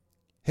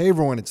Hey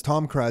everyone, it's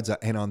Tom Karadza,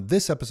 and on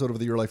this episode of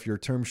the Your Life, Your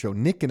Term show,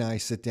 Nick and I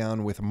sit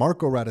down with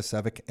Marko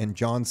Radosevic and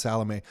John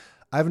Salameh.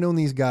 I've known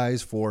these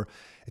guys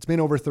it's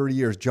been over 30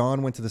 years.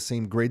 John went to the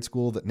same grade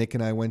school that Nick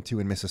and I went to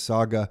in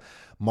Mississauga.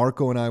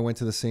 Marko went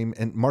to the same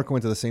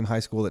high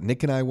school that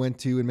Nick and I went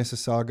to in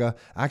Mississauga.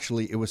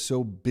 Actually, it was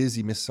so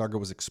busy, Mississauga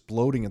was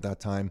exploding at that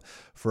time.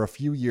 For a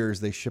few years,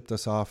 they shipped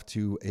us off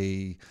to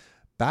a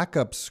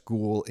backup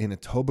school in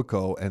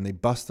Etobicoke, and they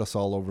bussed us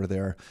all over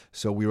there.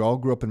 So we all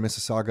grew up in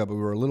Mississauga, but we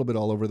were a little bit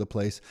all over the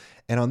place.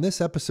 And on this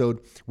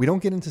episode, we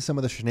don't get into some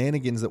of the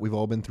shenanigans that we've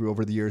all been through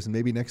over the years, and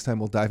maybe next time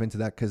we'll dive into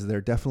that because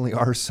there definitely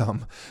are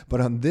some. But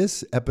on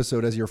this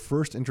episode, as your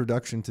first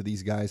introduction to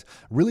these guys,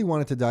 really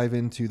wanted to dive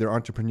into their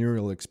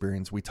entrepreneurial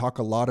experience. We talk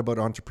a lot about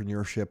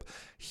entrepreneurship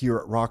here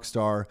at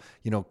Rockstar.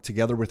 You know,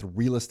 together with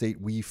real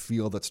estate, we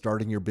feel that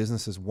starting your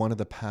business is one of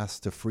the paths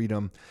to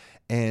freedom.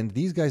 And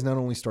these guys not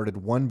only started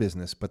one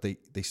business, but they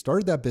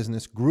started that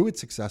business, grew it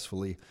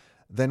successfully,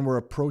 then were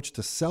approached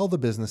to sell the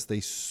business. They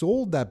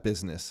sold that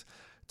business,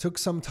 took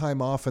some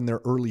time off in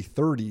their early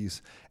 30s,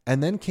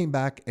 and then came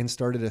back and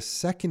started a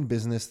second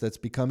business that's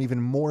become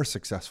even more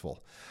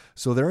successful.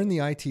 So they're in the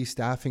IT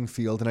staffing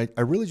field, and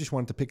I really just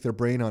wanted to pick their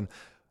brain on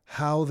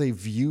how they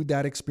viewed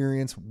that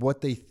experience, what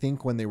they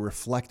think when they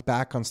reflect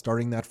back on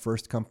starting that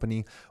first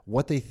company,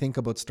 what they think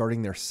about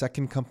starting their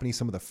second company,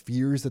 some of the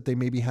fears that they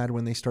maybe had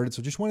when they started.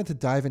 So just wanted to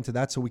dive into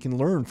that so we can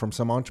learn from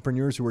some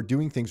entrepreneurs who are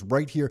doing things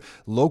right here,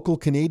 local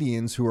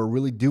Canadians who are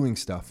really doing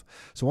stuff.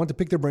 So I wanted to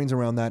pick their brains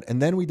around that.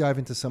 And then we dive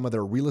into some of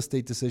their real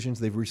estate decisions.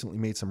 They've recently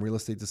made some real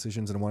estate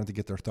decisions, and I wanted to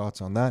get their thoughts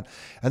on that.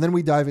 And then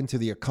we dive into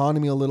the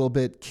economy a little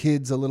bit,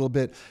 kids a little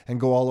bit, and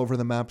go all over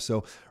the map.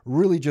 So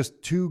really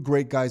just two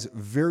great guys.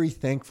 Very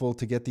thankful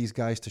to get these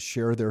guys to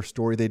share their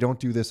story. They don't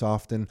do this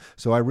often.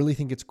 So I really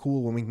think it's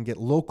cool when we can get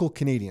local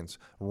Canadians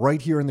right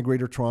here in the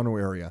Greater Toronto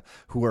area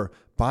who are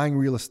buying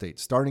real estate,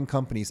 starting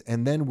companies,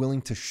 and then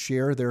willing to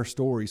share their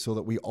story so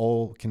that we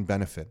all can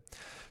benefit.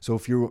 So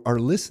if you are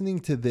listening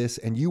to this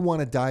and you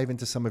want to dive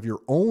into some of your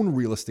own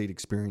real estate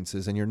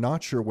experiences and you're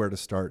not sure where to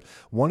start,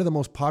 one of the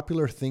most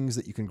popular things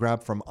that you can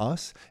grab from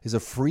us is a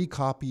free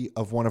copy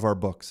of one of our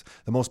books.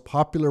 The most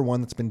popular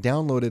one that's been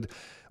downloaded,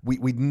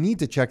 we need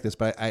to check this,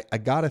 but I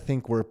got to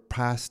think we're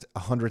past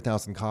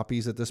 100,000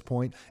 copies at this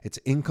point. It's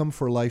Income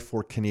for Life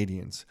for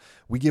Canadians.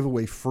 We give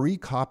away free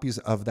copies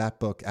of that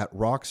book at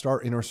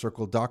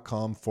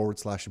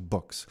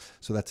rockstarinnercircle.com/books.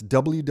 So that's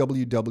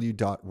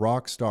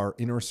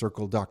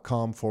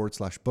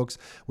www.rockstarinnercircle.com/books.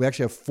 We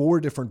actually have 4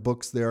 different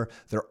books there.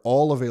 They're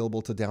all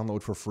available to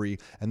download for free.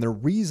 And the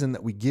reason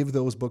that we give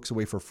those books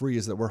away for free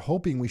is that we're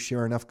hoping we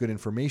share enough good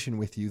information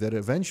with you that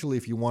eventually,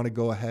 if you want to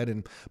go ahead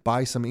and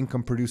buy some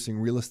income producing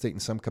real estate in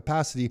some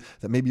capacity,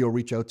 that maybe you'll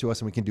reach out to us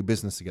and we can do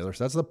business together.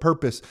 So that's the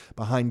purpose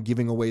behind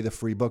giving away the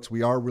free books.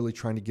 We are really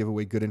trying to give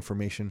away good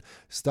information,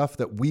 stuff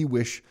that we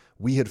wish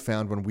we had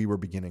found when we were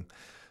beginning.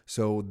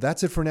 So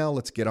that's it for now.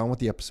 Let's get on with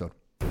the episode.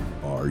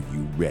 Are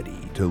you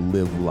ready to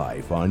live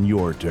life on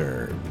your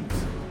terms?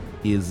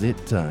 Is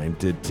it time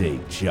to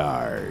take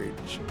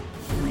charge?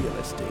 Real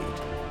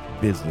estate,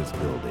 business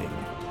building,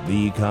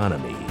 the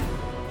economy,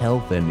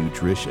 health and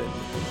nutrition,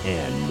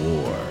 and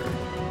more.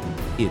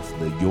 It's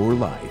the Your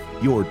Life,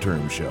 Your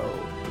Term show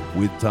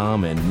with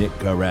Tom and Nick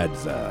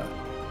Karadza.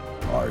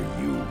 Are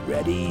you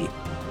ready?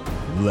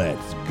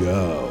 Let's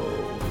go.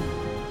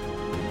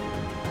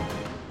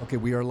 Okay,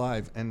 we are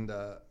live. And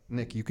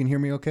Nick, you can hear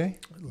me okay?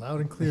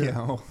 Loud and clear.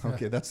 Yeah,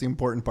 okay, that's the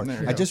important part.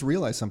 I just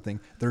realized something.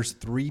 There's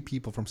 3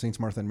 people from St.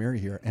 Martha and Mary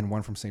here and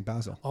 1 from St.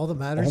 Basil. All that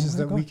matters is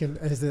that we can,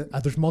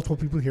 there's multiple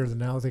people here that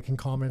now they can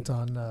comment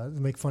on,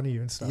 make fun of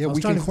you and stuff. Yeah,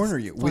 we can corner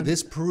you.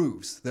 This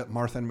proves that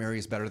Martha and Mary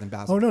is better than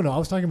Basil. Oh, no, I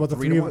was talking about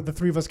the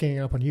three of us ganging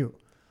up on you.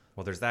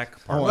 Well, there's that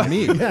part. Oh, on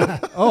me. Yeah.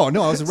 Oh,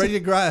 no, I was ready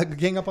to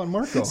gang up on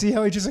Marko. See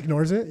how he just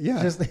ignores it?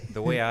 Yeah.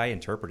 The way I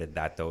interpreted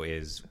that, though,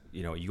 is,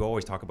 you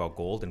always talk about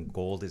gold, and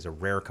gold is a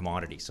rare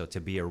commodity. So to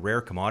be a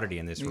rare commodity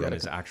in this room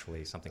is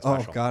actually something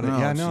special. Oh, got it.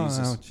 Yeah, no,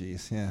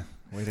 jeez. Yeah.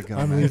 Way to go.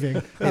 I'm leaving.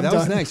 Hey, that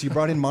was nice. You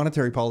brought in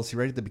monetary policy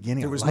right at the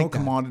beginning. There was no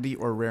commodity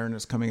or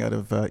rareness coming out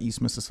of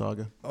East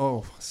Mississauga.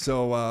 Oh,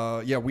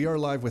 so we are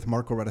live with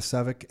Marko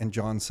Radosevic and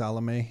John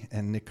Salameh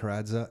and Nick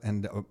Karadza.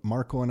 And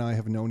Marko and I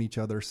have known each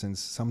other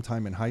since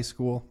sometime in high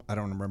school. I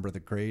don't remember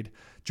the grade.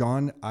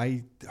 John,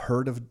 I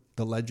heard of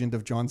the legend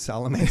of John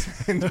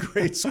Salameh in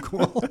grade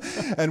school,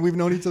 and we've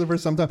known each other for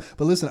some time.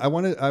 But listen, I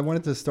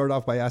wanted to start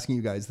off by asking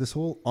you guys this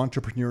whole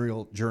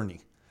entrepreneurial journey.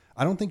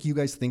 I don't think you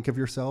guys think of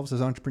yourselves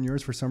as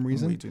entrepreneurs for some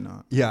reason. We do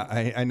not.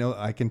 Yeah, I know.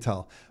 I can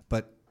tell.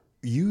 But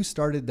you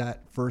started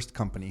that first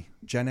company,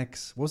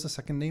 GenX. What was the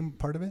second name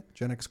part of it?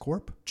 GenX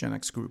Corp?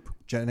 GenX Group.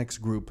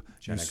 GenX Group.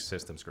 GenX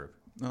Systems Group.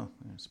 Oh,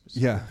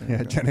 yeah.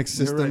 GenX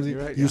Systems.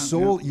 You're right. You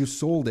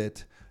sold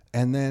it,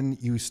 and then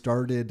you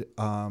started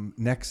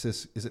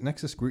Nexus. Is it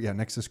Nexus Group? Yeah,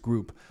 Nexus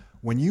Group.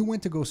 When you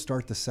went to go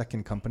start the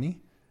second company,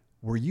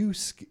 what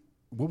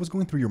was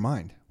going through your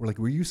mind?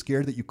 Were you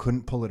scared that you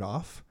couldn't pull it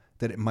off?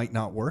 That it might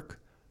not work?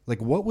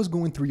 Like, what was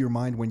going through your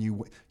mind when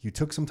you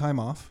took some time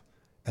off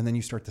and then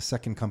you start the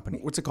second company?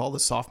 What's it called? The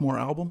sophomore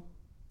album?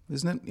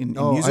 isn't it? In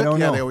Oh, I music, don't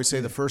know. they always say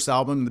the first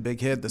album, the big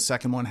hit, the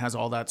second one has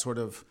all that sort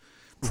of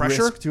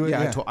pressure Risk to it,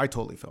 yeah. I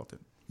totally felt it.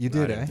 You I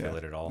did, didn't eh? feel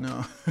it at all.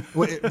 No,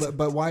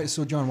 but why?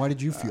 So, John, why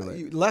did you feel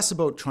it? less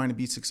about trying to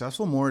be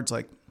successful, more it's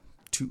like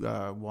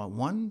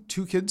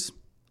two kids,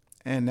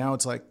 and now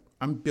it's like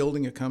I'm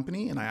building a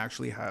company and I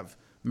actually have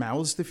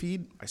mouths to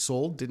feed. I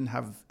didn't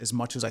have as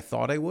much as I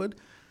thought I would.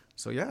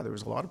 So yeah, there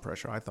was a lot of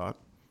pressure, I thought.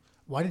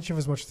 Why didn't you have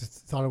as much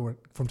thought of it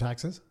from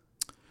taxes?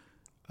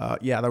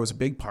 Yeah, that was a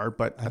big part.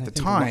 But And at I the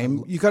think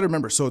time, you got to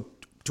remember, so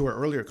to our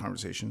earlier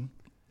conversation,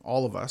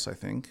 all of us, I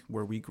think,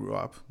 where we grew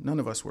up, none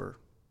of us were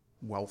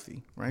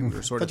wealthy, right? We were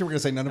I sort thought you were going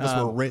to say none of us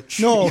were rich.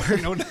 No,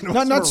 None of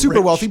us not were super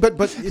rich. wealthy,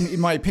 but in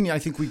my opinion, I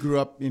think we grew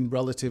up in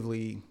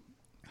relatively...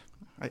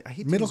 I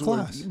hate to Middle use the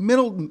word-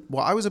 class.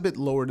 Well, I was a bit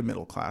lower to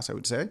middle class, I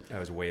would say. I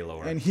was way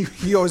lower. And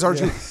he always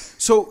argued.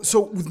 So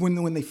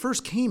when they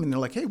first came and they're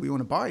like, hey, we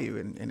want to buy you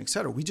and et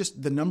cetera,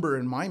 the number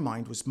in my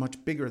mind was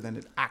much bigger than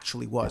it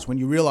actually was. When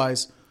you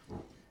realize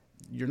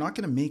you're not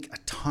going to make a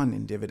ton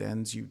in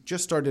dividends, you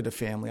just started a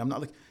family.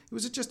 It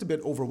was just a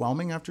bit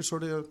overwhelming after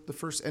sort of the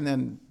first, and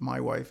then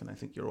my wife, and I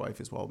think your wife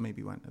as well,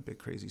 maybe went a bit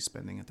crazy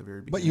spending at the very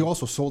beginning. But you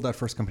also sold that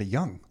first company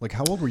young. Like,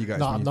 how old were you guys?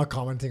 No, when I'm you- not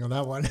commenting on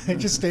that one.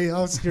 Just stay.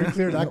 I'll steer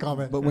clear of that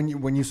comment. But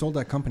when you sold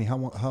that company,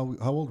 how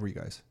old were you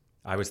guys?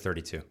 I was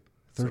 32.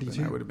 So then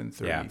 32. I would have been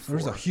 34. Yeah.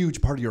 There's a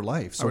huge part of your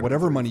life. So I would've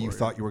whatever been money you 34,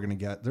 thought you were going to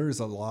get, there is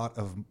a lot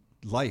of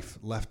life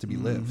left to be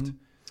lived.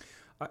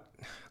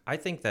 I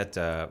think that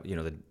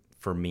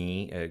for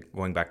me,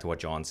 going back to what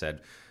John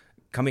said,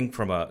 coming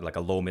from a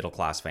low middle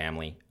class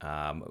family,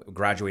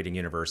 graduating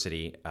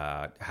university,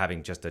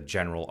 having just a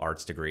general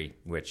arts degree,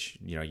 which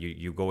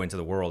you go into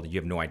the world, you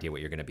have no idea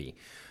what you're going to be.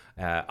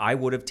 I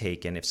would have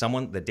taken,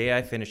 the day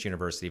I finished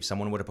university, if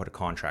someone would have put a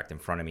contract in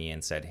front of me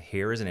and said,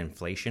 here is an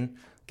inflation,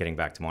 getting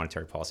back to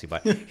monetary policy,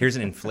 but here's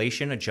an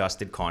inflation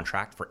adjusted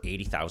contract for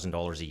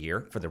 $80,000 a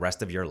year for the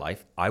rest of your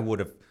life, I would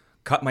have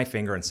cut my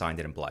finger and signed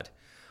it in blood.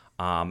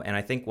 And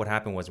I think what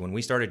happened was when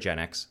we started Gen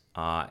X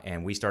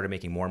and we started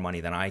making more money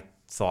than I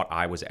thought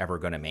I was ever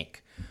going to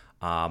make,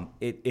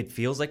 it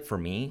feels like for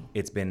me,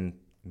 it's been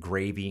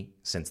gravy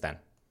since then.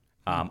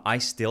 I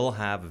still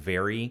have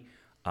very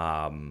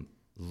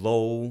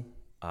low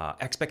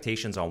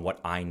expectations on what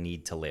I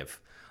need to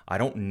live. I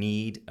don't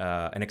need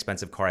an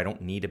expensive car. I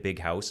don't need a big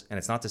house. And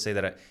it's not to say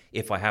that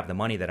if I have the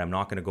money that I'm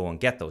not going to go and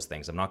get those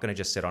things. I'm not going to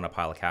just sit on a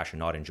pile of cash and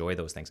not enjoy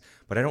those things.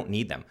 But I don't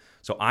need them.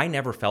 So I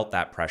never felt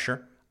that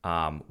pressure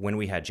when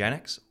we had Gen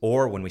X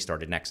or when we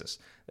started Nexus.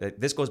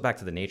 This goes back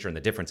to the nature and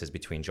the differences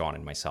between John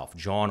and myself.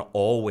 John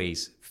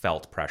always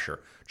felt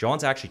pressure.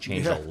 John's actually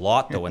changed a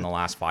lot, though, in the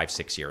last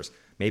 5-6 years,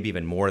 maybe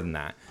even more than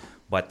that.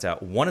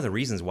 But one of the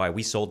reasons why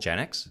we sold Gen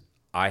X,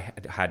 I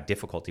had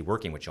difficulty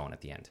working with John at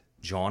the end.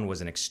 John was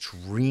an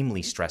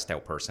extremely stressed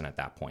out person at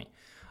that point.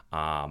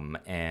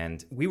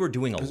 And we were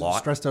doing a lot.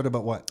 Stressed out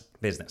about what?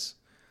 Business.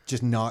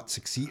 Just not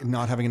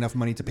having enough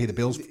money to pay the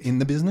bills in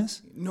the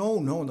business?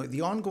 No.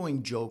 The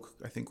ongoing joke,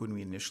 I think, when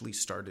we initially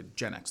started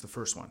Gen X, the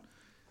first one,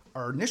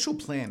 our initial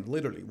plan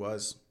literally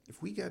was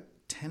if we get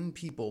 10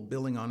 people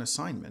billing on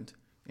assignment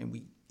and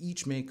we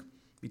each make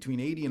between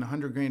 80 and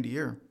 100 grand a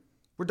year,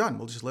 we're done.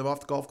 We'll just live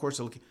off the golf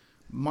course.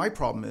 My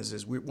problem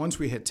is once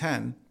we hit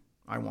 10,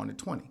 I wanted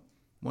 20.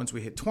 Once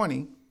we hit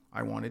 20,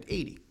 I wanted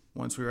 80.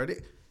 Once we were at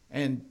 8,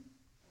 and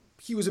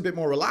he was a bit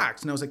more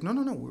relaxed. And I was like, no,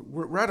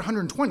 we're at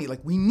 120. Like,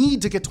 we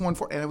need to get to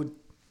 140. And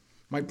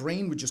my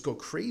brain would just go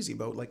crazy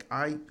about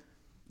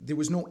there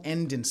was no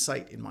end in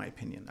sight, in my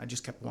opinion. I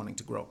just kept wanting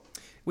to grow.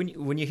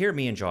 When you hear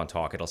me and John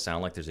talk, it'll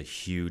sound like there's a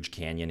huge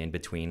canyon in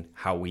between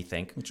how we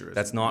think. Sure is.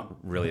 That's not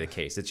really the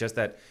case. It's just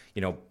that,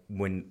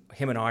 when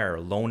him and I are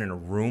alone in a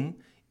room,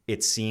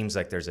 it seems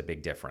like there's a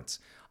big difference.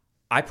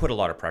 I put a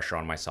lot of pressure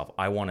on myself.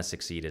 I want to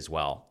succeed as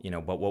well,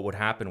 but what would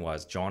happen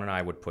was John and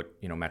I would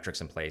put, metrics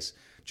in place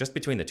just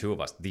between the two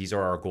of us. These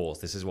are our goals.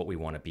 This is what we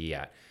want to be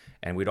at.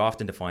 And we'd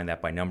often define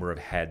that by number of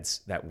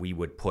heads that we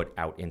would put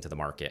out into the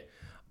market.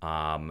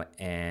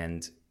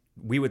 And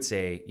we would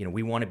say,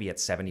 we want to be at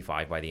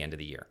 75 by the end of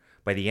the year.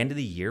 By the end of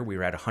the year, we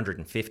were at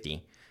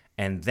 150.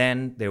 And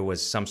then there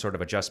was some sort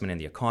of adjustment in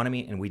the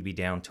economy and we'd be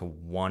down to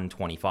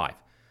 125.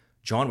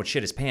 John would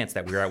shit his pants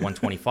that we were at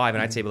 125,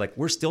 and I'd say,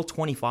 we're still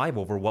 25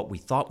 over what we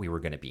thought we were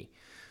going to be.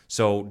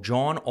 So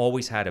John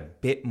always had a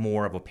bit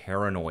more of a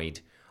paranoid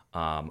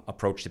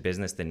approach to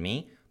business than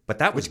me, but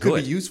that was good.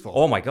 Which could be useful.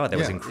 Oh my God, that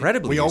was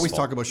incredibly useful. We always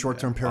talk about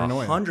short-term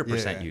paranoia.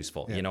 100%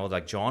 useful. Yeah.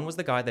 John was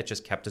the guy that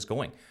just kept us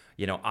going.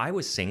 I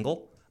was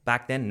single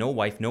back then, no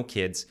wife, no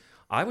kids.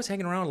 I was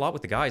hanging around a lot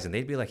with the guys, and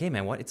they'd be like, hey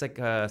man, it's like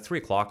 3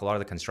 o'clock. A lot of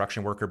the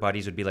construction worker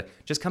buddies would be like,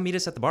 just come meet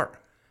us at the bar.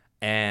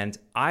 And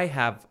I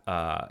have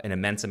an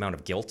immense amount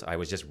of guilt. I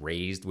was just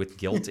raised with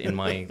guilt in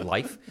my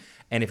life.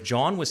 And if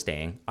John was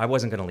staying, I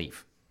wasn't going to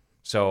leave.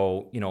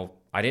 So,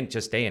 I didn't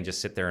just stay and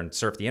just sit there and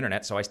surf the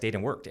internet. So I stayed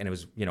and worked. And it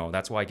was,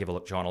 that's why I give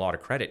John a lot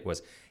of credit,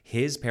 was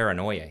his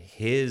paranoia,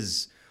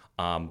 his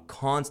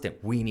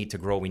constant, we need to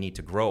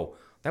grow.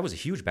 That was a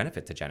huge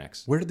benefit to Gen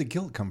X. Where did the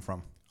guilt come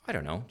from? I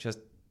don't know, just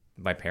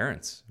my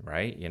parents,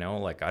 right? You know,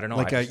 like, I don't know.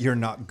 Like you're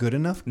not good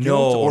enough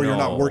guilt, or you're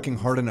not no. working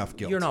hard enough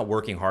guilt? You're not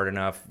working hard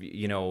enough.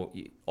 You know,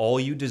 all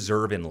you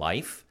deserve in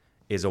life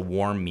is a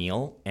warm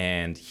meal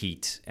and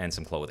heat and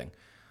some clothing.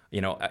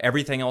 You know,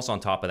 everything else on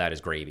top of that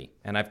is gravy.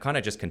 And I've kind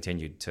of just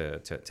continued to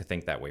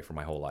think that way for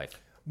my whole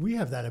life. We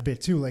have that a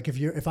bit too. Like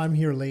if I'm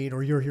here late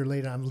or you're here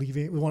late and I'm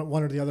leaving, we want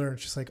one or the other. And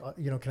it's just like,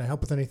 you know, can I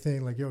help with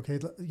anything? Like, you okay?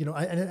 You know,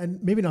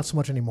 and maybe not so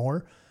much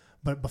anymore.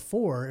 But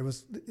before it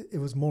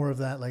was more of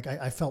that, like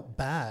I felt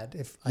bad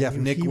if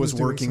Nick was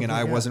working and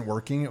I wasn't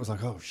working, it was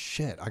like, oh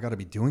shit, I got to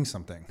be doing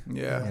something.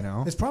 Yeah. You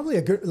know, it's probably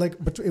a good, like,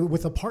 but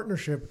with a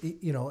partnership,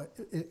 you know,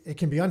 it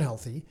can be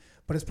unhealthy,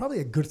 but it's probably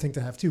a good thing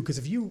to have too. Because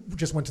if you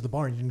just went to the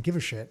bar and you didn't give a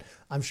shit,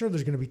 I'm sure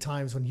there's going to be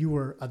times when you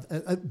were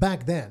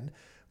back then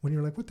when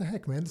you're like, what the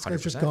heck, man, this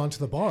guy's 100%. just gone to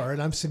the bar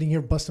and I'm sitting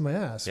here busting my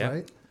ass, Yeah.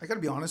 right? I got to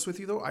be honest with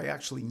you though, I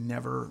actually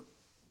never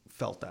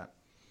felt that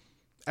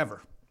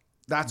ever.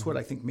 That's what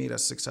I think made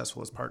us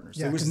successful as partners.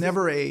 Yeah, There was 'cause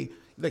never he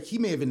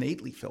may have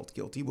innately felt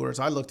guilty, whereas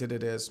I looked at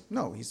it as,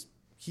 no,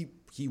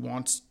 he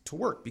wants to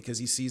work because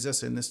he sees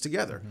us in this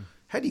together.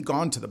 Had he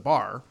gone to the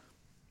bar,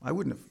 I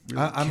wouldn't have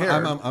really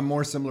cared. I'm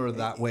more similar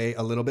that way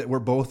a little bit. We're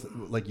both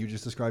like you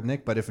just described,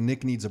 Nick. But if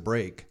Nick needs a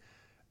break,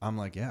 I'm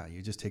like, yeah,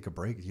 you just take a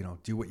break. You know,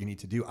 do what you need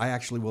to do. I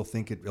actually will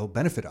think it'll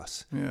benefit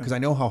us because I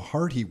know how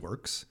hard he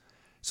works.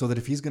 So that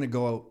if he's going to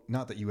go out,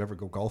 not that you ever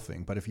go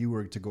golfing, but if you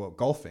were to go out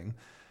golfing,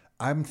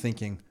 I'm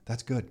thinking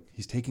that's good.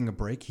 He's taking a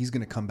break. He's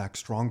going to come back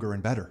stronger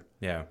and better.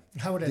 Yeah.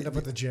 How would I end up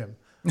at the gym?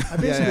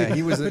 Yeah,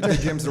 he was the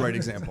gym's the right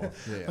example.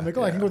 Yeah, I'm like,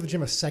 I can go to the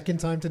gym a second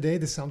time today.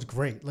 This sounds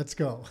great. Let's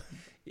go.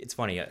 It's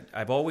funny.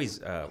 I've always,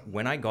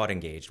 when I got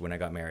engaged, when I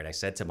got married, I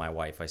said to my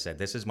wife, I said,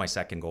 this is my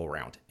second go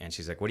around. And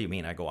she's like, what do you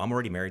mean? I go, I'm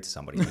already married to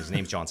somebody. His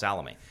name's John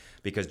Salameh.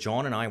 Because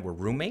John and I were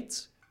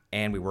roommates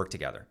and we worked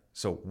together.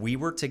 So we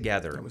were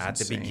together at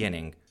the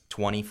beginning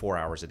 24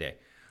 hours a day.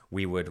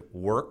 We would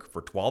work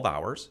for 12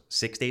 hours,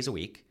 6 days a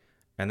week.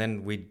 And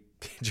then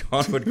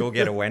John would go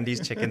get a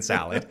Wendy's chicken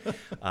salad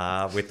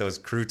with those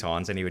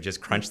croutons and he would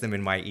just crunch them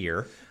in my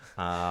ear.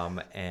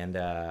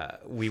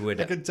 We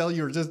would. I could tell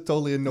you were just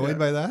totally annoyed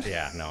by that.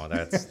 Yeah, no,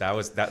 that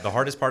was the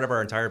hardest part of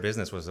our entire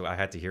business was I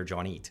had to hear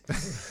John eat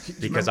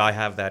because I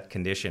have that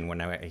condition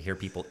when I hear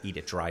people eat,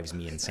 it drives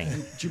me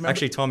insane.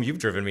 Actually, Tom, you've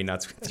driven me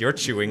nuts with your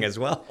chewing as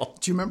well.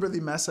 Do you remember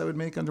the mess I would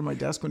make under my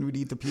desk when we'd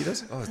eat the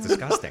pitas? Oh, it's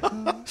disgusting.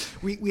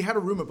 We had a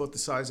room about the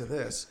size of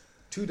this,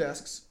 2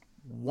 desks,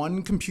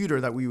 1 computer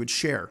that we would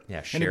share. Yeah,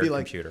 and shared it'd be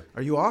like, computer.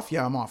 Are you off?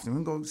 Yeah, I'm off. And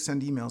we'd go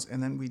send emails,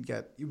 and then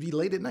it'd be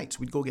late at night, so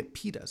we'd go get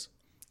pitas.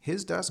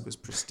 His desk was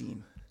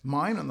pristine.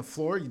 Mine on the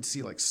floor, you'd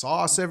see like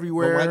sauce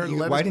everywhere.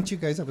 Why didn't you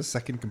guys have a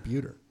second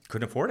computer?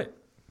 Couldn't afford it.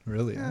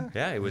 Really?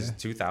 Yeah, it was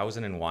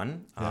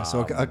 2001. Yeah,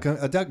 so a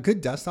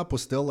good desktop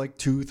was still like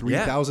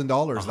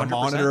 $2,000-$3,000. The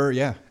monitor,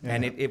 yeah.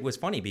 And it was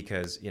funny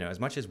because, you know, as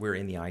much as we're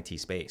in the IT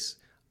space,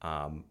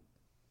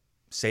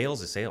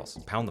 sales is sales.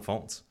 Pound the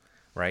phones,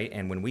 right?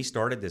 And when we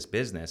started this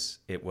business,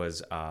 it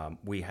was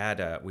we had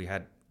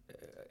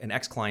an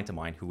ex-client of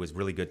mine who was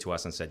really good to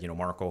us and said, you know,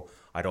 Marko,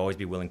 I'd always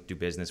be willing to do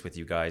business with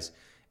you guys,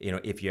 you know,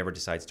 if you ever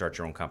decide to start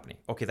your own company.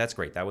 Okay, that's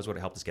great. That was what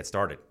helped us get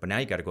started. But now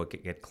you got to go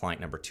get client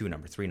number 2,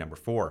 number 3, number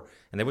 4.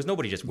 And there was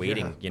nobody just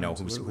waiting,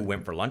 who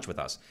went for lunch with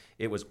us.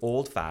 It was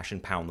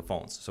old-fashioned pound the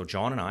phones. So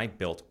John and I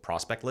built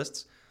prospect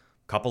lists,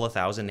 a couple of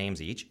thousand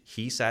names each.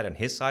 He sat on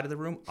his side of the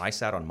room. I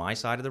sat on my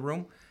side of the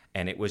room.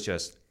 And it was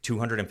just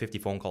 250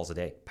 phone calls a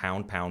day,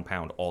 pound,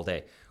 all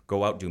day.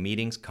 Go out, do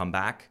meetings, come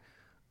back.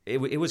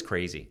 It was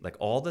crazy. Like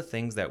all the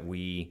things that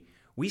we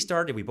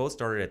both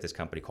started at this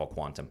company called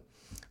Quantum.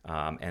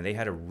 And they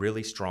had a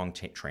really strong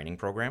training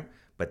program,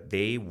 but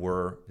they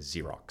were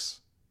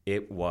Xerox.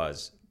 It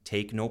was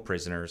take no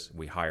prisoners.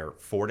 We hire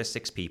 4 to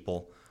 6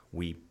 people.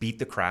 We beat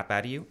the crap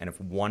out of you. And if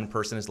one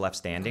person is left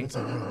standing,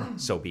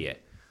 so be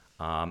it.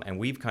 And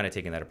we've kind of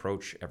taken that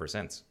approach ever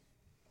since.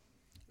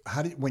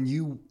 When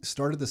you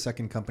started the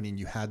second company and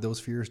you had those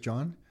fears,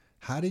 John,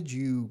 how did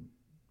you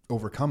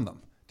overcome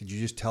them? Did you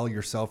just tell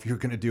yourself you're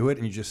going to do it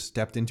and you just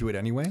stepped into it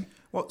anyway?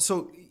 Well,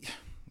 so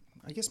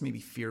I guess maybe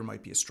fear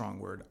might be a strong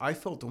word. I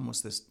felt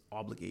almost this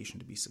obligation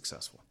to be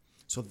successful.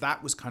 So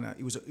that was kind of,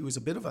 it was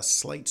a bit of a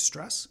slight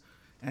stress.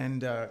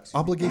 And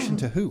obligation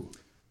to who?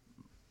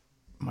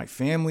 My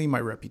family, my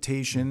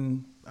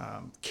reputation,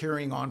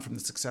 carrying on from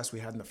the success we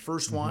had in the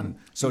first one.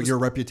 So your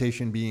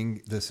reputation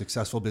being the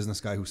successful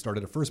business guy who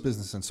started a first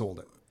business and sold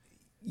it.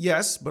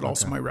 Yes, but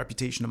also my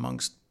reputation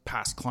amongst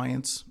past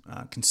clients,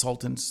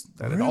 consultants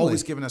that had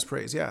always given us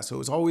praise. Yeah, so it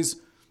was always,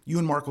 you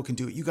and Marko can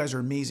do it. You guys are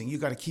amazing. You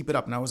got to keep it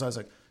up. And I was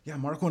like, yeah,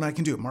 Marko and I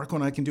can do it. Marko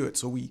and I can do it.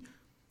 So we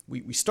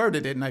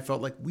started it, and I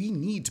felt like we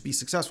need to be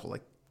successful.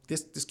 Like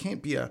this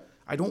can't be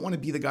I don't want to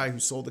be the guy who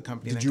sold the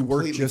company. Did you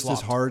work just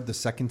as hard the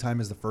second time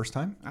as the first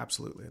time?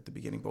 Absolutely. At the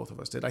beginning, both of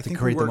us did. I think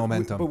create the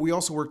momentum. But we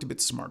also worked a bit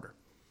smarter.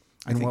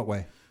 In what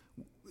way?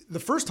 The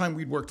first time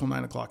we'd work till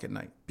 9 o'clock at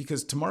night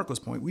because, to Marko's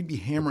point, we'd be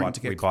hammering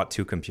We bought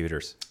 2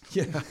 computers.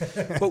 Yeah,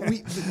 but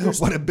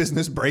what a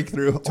business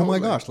breakthrough! Totally. Oh my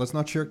gosh, let's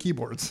not share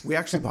keyboards. We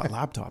actually bought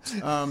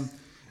laptops.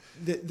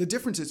 the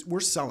difference is we're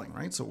selling,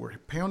 right? So we're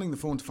pounding the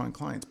phone to find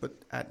clients,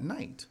 but at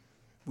night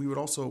we would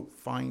also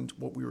find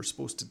what we were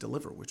supposed to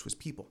deliver, which was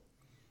people.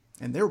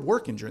 And they're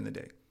working during the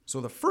day. So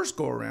the first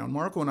go around,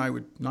 Marco and I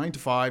would 9 to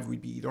 5,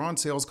 we'd be either on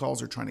sales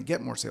calls or trying to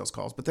get more sales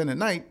calls. But then at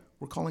night,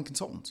 we're calling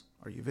consultants.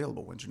 Are you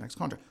available? When's your next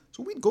contract?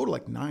 So we'd go to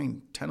like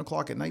 9, 10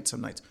 o'clock at night some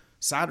nights.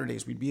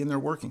 Saturdays, we'd be in there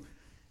working.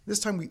 This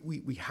time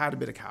we had a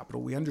bit of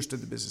capital. We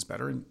understood the business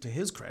better. And to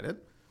his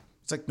credit,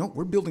 it's like, no,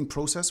 we're building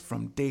process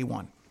from day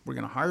one. We're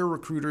going to hire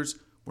recruiters.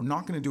 We're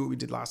not going to do what we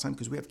did last time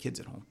because we have kids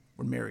at home.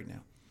 We're married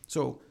now.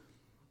 So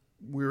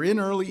we're in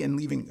early and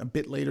leaving a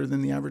bit later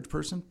than the average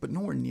person, but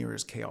nowhere near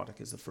as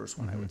chaotic as the first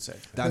one, I would say.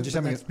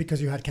 That's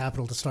because you had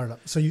capital to start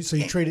up. So you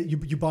traded,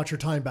 you bought your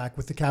time back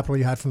with the capital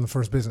you had from the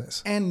first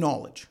business. And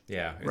knowledge.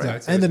 Yeah.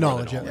 Right. And the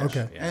knowledge. Yeah.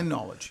 Okay. Yeah. And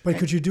knowledge. But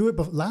could you do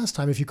it last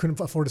time if you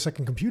couldn't afford a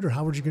second computer?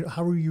 How were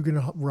you going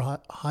to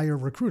hire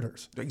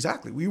recruiters?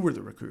 Exactly. We were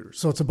the recruiters.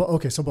 So it's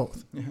okay. So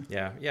both.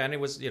 Yeah. And it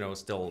was,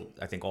 still,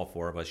 I think all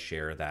four of us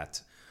share that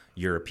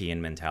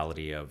European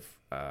mentality of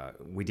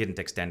we didn't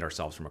extend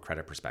ourselves from a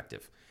credit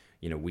perspective.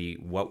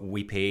 What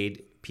we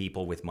paid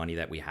people with money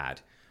that we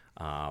had.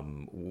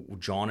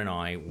 John and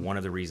I, one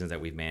of the reasons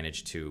that we've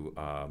managed to,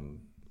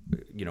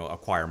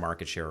 acquire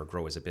market share or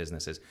grow as a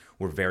business is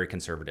we're very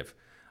conservative.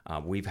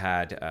 We've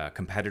had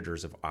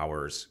competitors of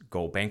ours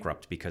go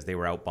bankrupt because they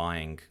were out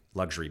buying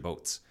luxury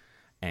boats.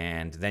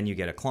 And then you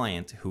get a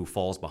client who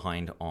falls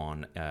behind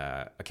on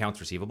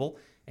accounts receivable.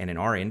 And in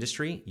our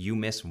industry, you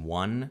miss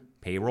one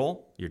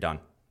payroll, you're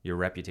done. Your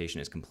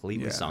reputation is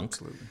completely sunk.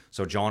 Absolutely.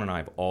 So John and I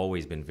have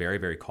always been very,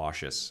 very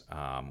cautious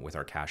with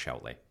our cash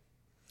outlay.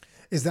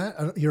 Is that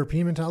a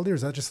European mentality, or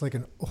is that just like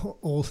an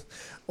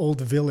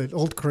old village,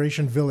 old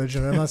Croatian village?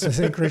 And I'm not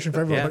saying Croatian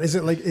for everyone, but is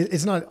it like,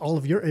 it's not all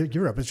of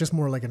Europe. It's just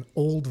more like an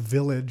old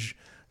village,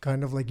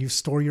 kind of like you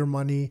store your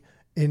money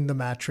in the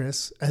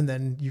mattress and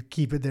then you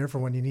keep it there for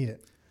when you need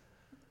it.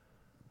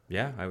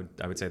 Yeah,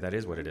 I would say that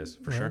is what it is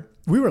for sure.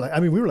 We were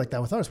like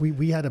that with ours.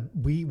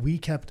 We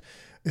kept,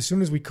 as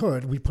soon as we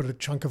could, we put a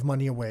chunk of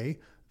money away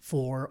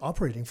for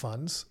operating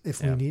funds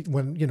if we need,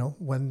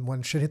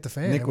 when shit hit the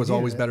fan. Nick was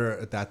always better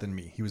at that than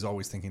me. He was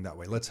always thinking that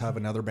way. Let's have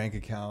another bank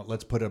account.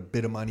 Let's put a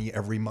bit of money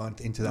every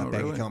month into that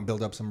bank account and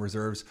build up some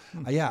reserves.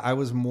 I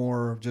was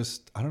more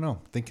just, I don't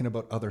know, thinking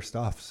about other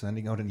stuff,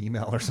 sending out an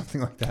email or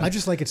something like that. I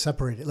just like it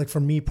separated. Like for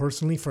me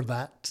personally, for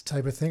that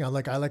type of thing, I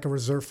like a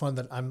reserve fund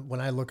that when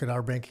I look at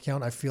our bank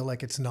account, I feel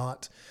like it's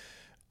not,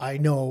 I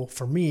know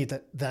for me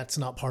that's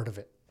not part of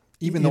it.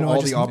 Even though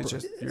all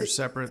the you're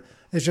separate.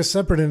 It's just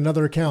separate in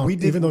another account.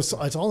 Even though it's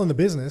all in the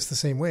business the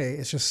same way,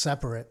 it's just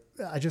separate.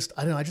 I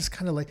don't know. I just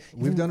kind of like.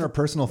 We've done our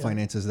personal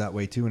finances that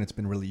way too, and it's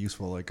been really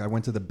useful. Like I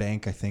went to the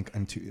bank, I think,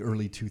 in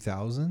early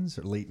 2000s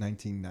or late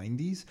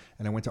 1990s,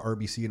 and I went to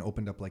RBC and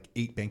opened up like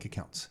 8 bank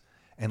accounts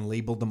and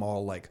labeled them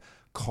all like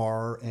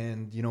car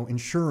and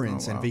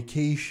insurance and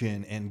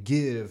vacation and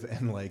give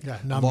and like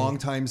long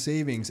time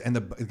savings. And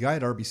the guy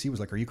at RBC was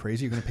like, "Are you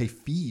crazy? You're going to pay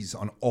fees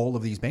on all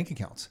of these bank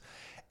accounts."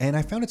 And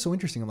I found it so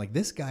interesting. I'm like,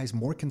 this guy's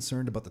more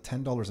concerned about the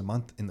 $10 a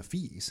month in the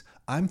fees.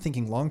 I'm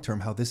thinking long-term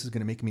how this is going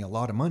to make me a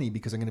lot of money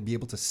because I'm going to be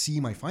able to see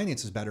my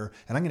finances better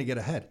and I'm going to get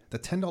ahead. The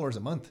 $10 a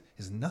month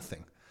is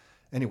nothing.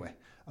 Anyway,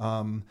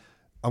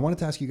 I wanted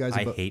to ask you guys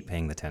about... I hate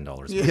paying the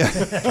 $10.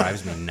 It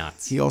drives me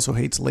nuts. He also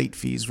hates late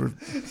fees from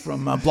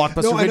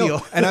Blockbuster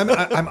Video. And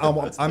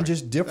I'm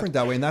just different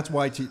that way. And that's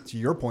why, to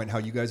your point, how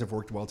you guys have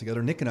worked well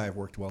together, Nick and I have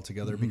worked well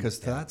together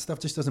because that stuff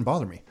just doesn't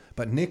bother me.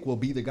 But Nick will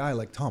be the guy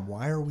like, Tom,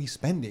 why are we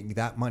spending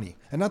that money?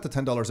 And not the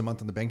 $10 a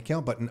month in the bank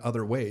account, but in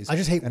other ways. I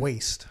just hate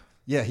waste.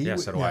 Yeah,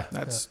 so do I.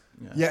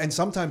 And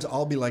sometimes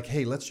I'll be like,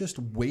 hey, let's just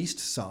waste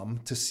some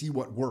to see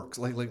what works.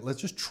 Like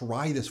let's just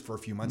try this for a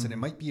few months. And it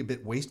might be a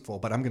bit wasteful,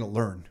 but I'm going to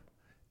learn.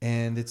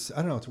 And it's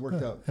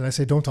worked out. And I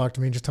say, don't talk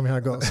to me. Just tell me how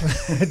it goes.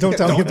 Don't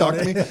talk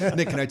to me.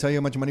 Nick, can I tell you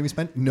how much money we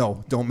spent?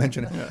 No, don't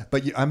mention it. Yeah.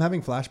 But I'm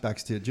having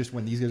flashbacks to just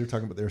when these guys are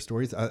talking about their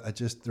stories.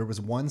 There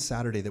was one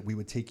Saturday that we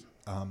would take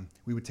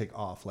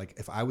off. Like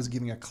if I was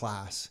giving a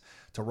class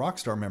to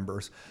Rockstar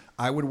members,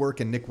 I would work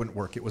and Nick wouldn't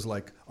work. It was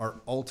like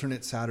our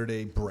alternate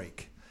Saturday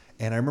break.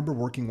 And I remember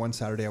working one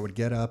Saturday, I would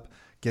get up,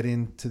 get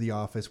into the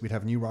office. We'd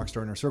have new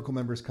Rockstar Inner Circle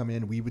members come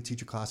in. We would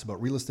teach a class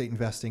about real estate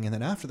investing. And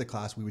then after the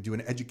class, we would do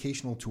an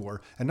educational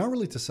tour. And not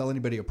really to sell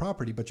anybody a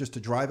property, but just to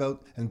drive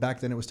out. And back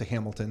then it was to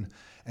Hamilton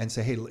and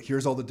say, hey,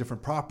 here's all the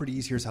different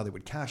properties. Here's how they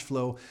would cash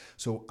flow.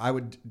 So I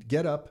would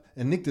get up,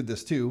 and Nick did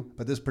this too.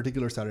 But this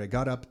particular Saturday, I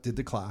got up, did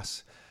the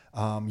class.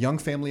 Young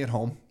family at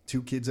home,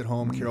 2 kids at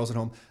home, Carol's at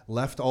home,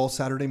 left all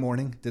Saturday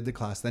morning, did the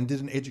class, then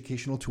did an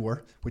educational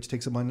tour, which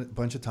takes a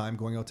bunch of time,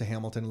 going out to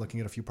Hamilton, looking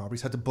at a few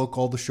properties, had to book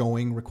all the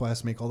showing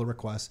requests, make all the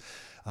requests,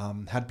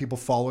 had people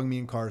following me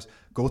in cars,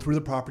 go through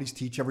the properties,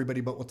 teach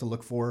everybody about what to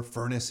look for,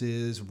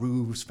 furnaces,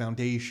 roofs,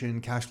 foundation,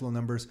 cash flow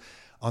numbers.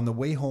 On the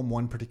way home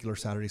one particular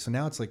Saturday, so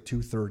now it's like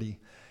 2:30,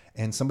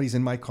 and somebody's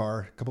in my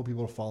car, a couple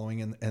people are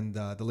following, and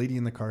the lady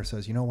in the car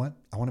says, you know what?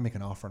 I want to make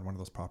an offer on one of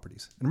those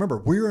properties. And remember,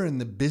 we're in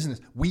the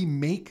business. We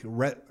make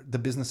the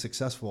business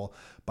successful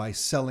by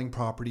selling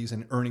properties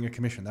and earning a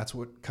commission. That's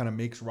what kind of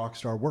makes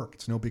Rockstar work.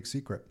 It's no big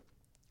secret.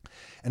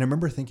 And I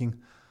remember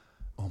thinking,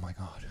 oh my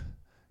God,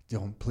 you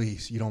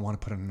don't want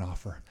to put in an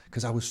offer.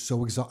 Because I was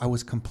so I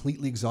was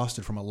completely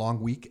exhausted from a long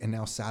week. And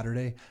now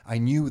Saturday, I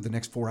knew the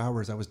next 4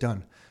 hours I was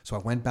done. So I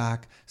went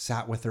back,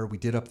 sat with her. We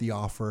did up the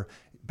offer.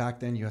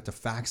 Back then you had to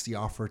fax the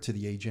offer to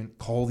the agent,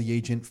 call the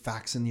agent,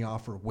 fax in the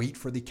offer, wait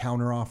for the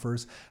counter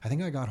offers. I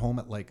think I got home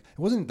at it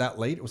wasn't that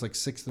late. It was like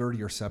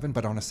 6:30 or 7,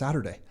 but on a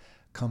Saturday,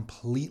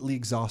 completely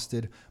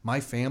exhausted. My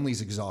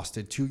family's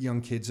exhausted, 2 young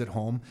kids at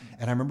home.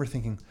 And I remember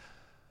thinking,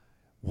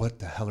 what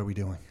the hell are we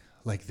doing?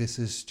 Like, this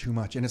is too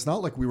much. And it's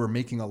not like we were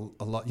making a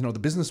lot, the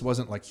business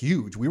wasn't like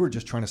huge. We were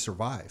just trying to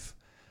survive.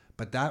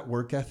 But that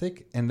work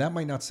ethic, and that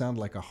might not sound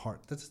like there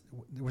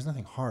was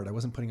nothing hard. I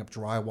wasn't putting up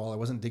drywall. I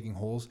wasn't digging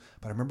holes.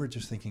 But I remember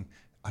just thinking,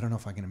 I don't know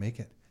if I'm going to make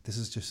it. This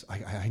is just,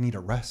 I need a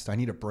rest. I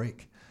need a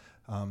break.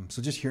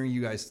 So just hearing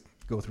you guys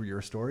go through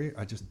your story,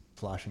 I just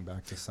flashing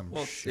back to some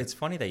shit. It's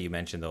funny that you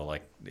mentioned, though,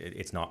 like,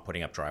 it's not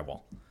putting up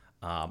drywall.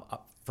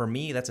 For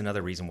me, that's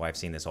another reason why I've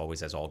seen this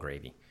always as all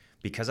gravy.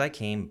 Because I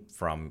came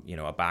from,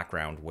 a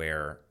background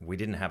where we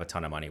didn't have a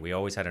ton of money. We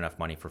always had enough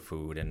money for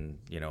food and,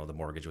 the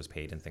mortgage was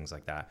paid and things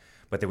like that.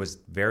 But there was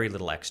very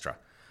little extra.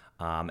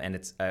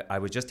 And I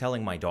was just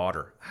telling my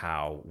daughter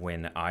how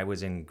when I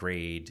was in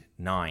grade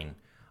 9,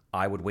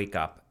 I would wake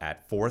up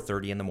at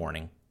 4:30 in the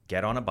morning,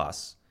 get on that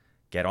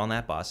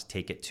bus,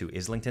 take it to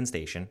Islington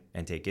Station,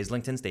 and take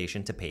Islington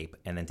Station to Pape,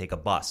 and then take a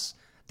bus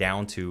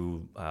down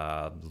to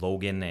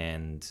Logan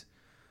and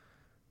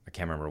I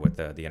can't remember what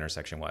the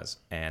intersection was.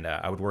 And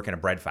I would work in a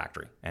bread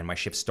factory, and my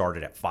shift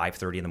started at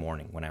 5:30 in the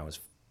morning when I was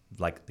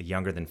like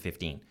younger than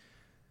 15.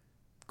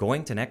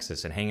 Going to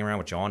Nexus and hanging around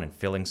with John and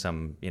filling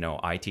some,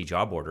 IT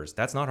job orders,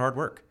 that's not hard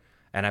work.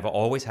 And I've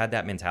always had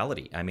that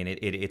mentality. I mean,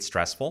 it's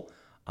stressful,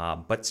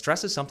 but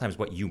stress is sometimes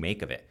what you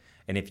make of it.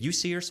 And if you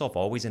see yourself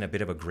always in a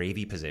bit of a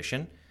gravy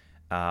position,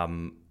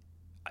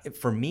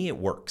 for me, it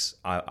works.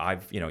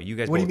 You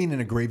guys. What do you mean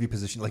in a gravy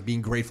position? Like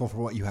being grateful for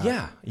what you have?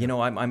 Yeah,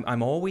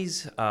 I'm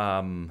always.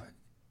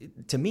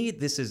 To me,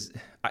 this is.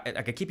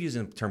 I keep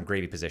using the term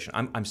gravy position.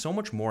 I'm so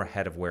much more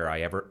ahead of where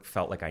I ever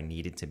felt like I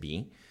needed to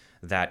be.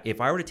 That if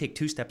I were to take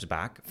 2 steps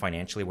back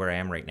financially, where I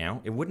am right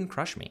now, it wouldn't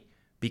crush me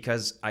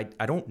because I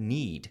don't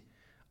need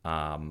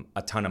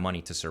a ton of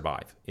money to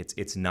survive.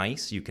 It's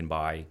nice. You can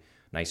buy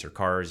nicer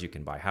cars, you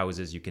can buy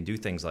houses, you can do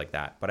things like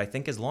that. But I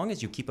think as long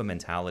as you keep a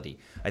mentality,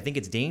 I think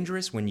it's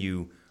dangerous when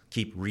you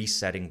keep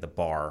resetting the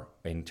bar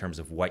in terms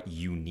of what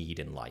you need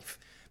in life,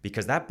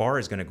 because that bar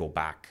is going to go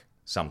back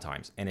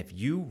sometimes. And if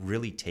you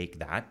really take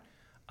that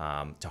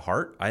to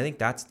heart, I think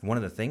that's one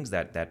of the things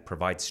that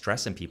provides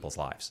stress in people's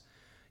lives.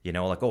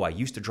 Like, I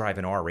used to drive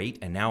an R8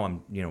 and now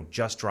I'm,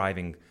 just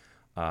driving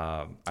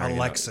a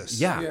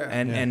Lexus.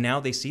 And now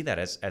they see that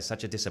as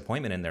such a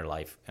disappointment in their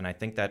life. And I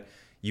think that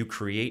you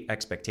create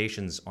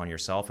expectations on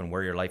yourself and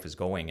where your life is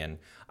going. And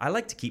I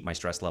like to keep my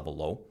stress level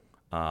low,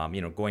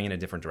 going in a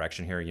different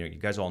direction here. You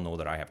guys all know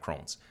that I have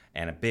Crohn's,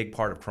 and a big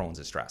part of Crohn's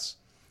is stress.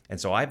 And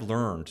so I've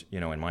learned,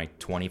 in my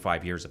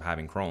 25 years of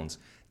having Crohn's,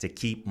 to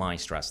keep my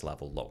stress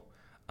level low.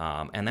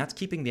 And that's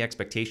keeping the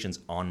expectations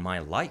on my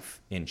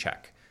life in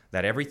check,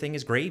 that everything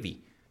is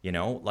gravy.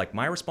 Like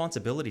my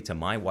responsibility to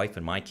my wife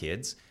and my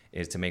kids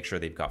is to make sure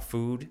they've got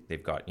food,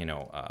 they've got,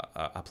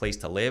 a place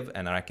to live,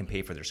 and that I can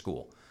pay for their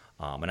school.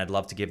 And I'd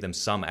love to give them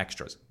some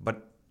extras.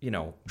 But,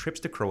 trips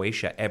to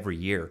Croatia every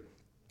year,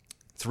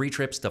 3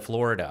 trips to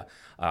Florida,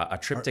 a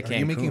trip to Cancun. Are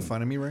you making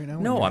fun of me right now?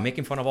 No, I'm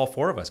making fun of all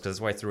 4 of us because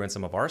that's why I threw in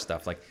some of our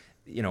stuff. Like,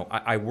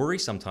 I worry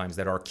sometimes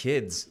that our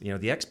kids,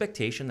 the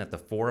expectation that the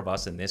 4 of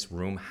us in this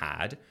room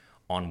had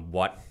on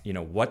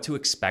what to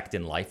expect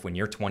in life when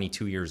you're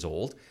 22 years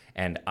old,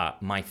 and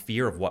my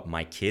fear of what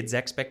my kids'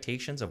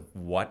 expectations of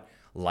what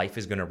life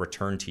is going to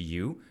return to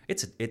you.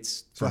 It's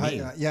for me.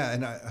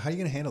 And how are you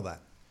going to handle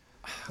that?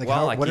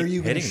 Like what are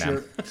you going to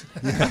share?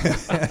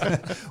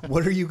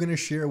 What are you going to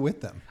share with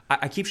them?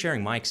 I keep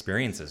sharing my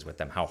experiences with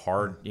them, how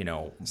hard,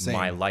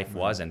 my life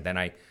was. And then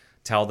I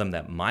tell them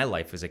that my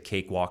life is a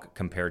cakewalk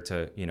compared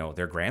to,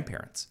 their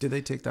grandparents. Did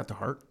they take that to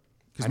heart?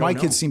 Because my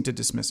kids seem to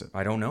dismiss it.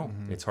 I don't know.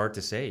 Mm-hmm. It's hard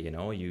to say,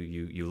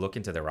 you look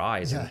into their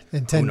eyes. Yeah.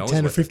 And in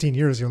 10 or 15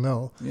 years, you'll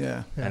know.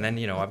 Yeah. And then,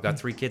 I've got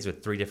 3 kids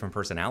with 3 different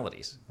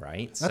personalities,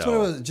 right? That's what I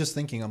was just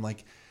thinking. I'm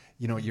like,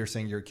 you're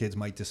saying your kids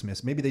might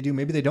dismiss. Maybe they do,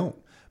 maybe they don't.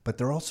 But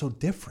they're all so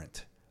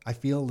different. I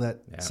feel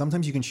that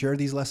sometimes you can share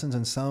these lessons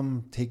and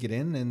some take it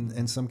in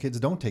and some kids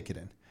don't take it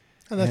in.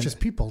 And that's just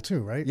people too,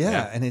 right?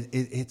 Yeah. And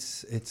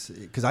it's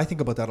because I think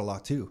about that a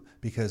lot too,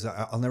 because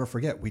I'll never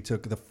forget. We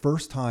took the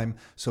first time.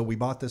 So we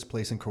bought this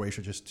place in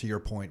Croatia, just to your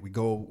point.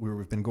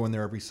 We've been going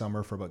there every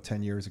summer for about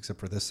 10 years, except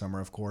for this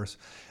summer, of course.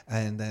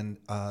 And then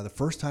the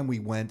first time we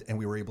went and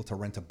we were able to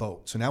rent a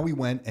boat. So now we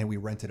went and we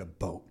rented a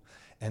boat,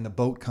 and the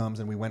boat comes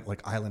and we went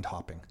like island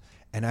hopping.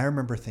 And I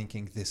remember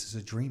thinking, this is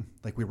a dream.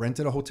 Like, we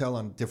rented a hotel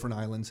on different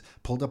islands,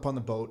 pulled up on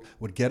the boat,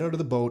 would get out of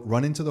the boat,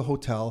 run into the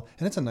hotel,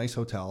 and it's a nice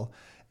hotel.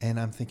 And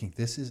I'm thinking,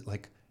 this is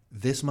like,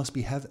 this must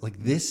be heaven.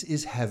 Like, this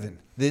is heaven.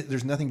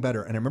 There's nothing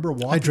better. And I remember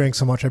walking. I drank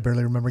so much I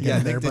barely remember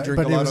getting there. Nick did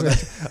drink a lot of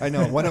that. I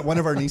know. One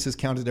of our nieces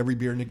counted every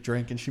beer Nick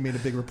drank, and she made a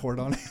big report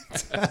on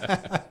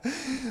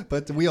it.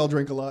 But we all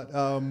drink a lot.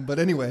 But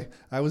anyway,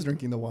 I was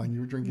drinking the wine.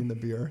 You were drinking the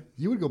beer.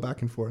 You would go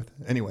back and forth.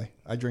 Anyway,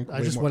 I drank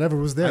way more. Whatever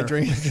was there. I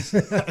drank.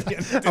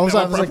 I was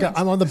like,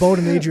 I'm on the boat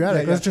in the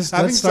Adriatic. Yeah.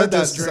 Having said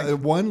this that,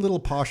 drink. one little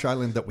posh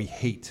island that we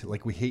hate,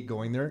 like we hate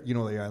going there. You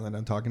know the island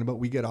I'm talking about.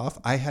 We get off.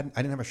 I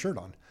didn't have a shirt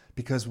on.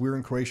 Because we're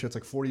in Croatia, it's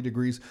like 40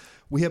 degrees.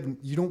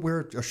 You don't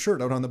wear a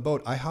shirt out on the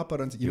boat. I hop out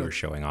on. You were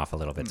showing off a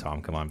little bit,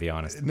 Tom. Come on, be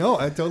honest. No,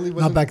 I totally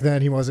wasn't. Not back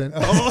then. He wasn't.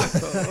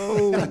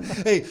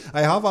 Hey,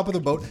 I hop up on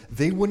the boat.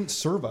 They wouldn't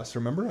serve us.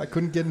 Remember, I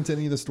couldn't get into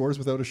any of the stores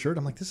without a shirt.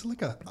 I'm like, this is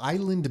like a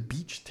island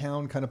beach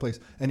town kind of place.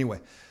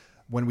 Anyway,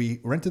 when we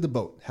rented the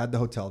boat, had the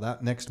hotel,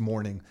 that next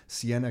morning,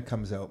 Sienna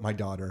comes out, my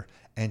daughter,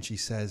 and she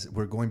says,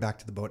 we're going back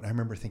to the boat. And I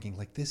remember thinking,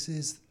 like, this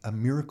is a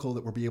miracle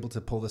that we'll be able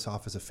to pull this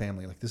off as a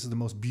family. Like, this is the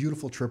most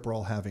beautiful trip we're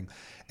all having.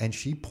 And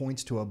she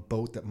points to a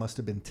boat that must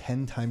have been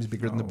 10 times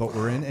bigger than the boat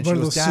we're in. And she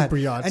goes, Dad, super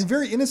yachts. and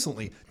very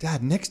innocently,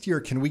 Dad, next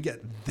year, can we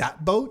get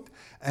that boat?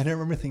 And I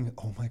remember thinking,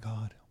 oh my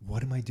God,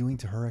 what am I doing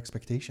to her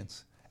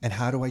expectations? And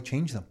how do I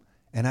change them?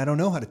 And I don't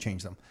know how to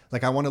change them.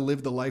 Like, I want to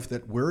live the life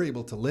that we're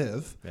able to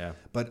live. Yeah.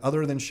 But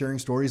other than sharing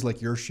stories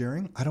like you're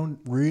sharing, I don't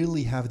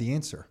really have the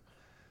answer.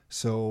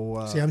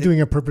 So see, I'm doing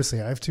it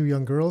purposely. I have 2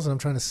 young girls, and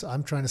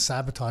I'm trying to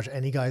sabotage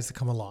any guys that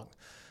come along,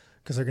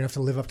 because they're gonna have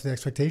to live up to the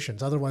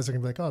expectations. Otherwise, they're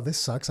gonna be like, "Oh, this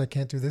sucks. I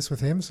can't do this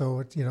with him."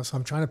 So so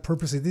I'm trying to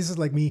purposely. This is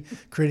like me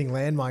creating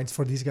landmines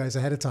for these guys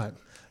ahead of time,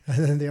 and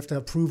then they have to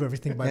approve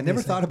everything. I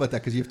never thought about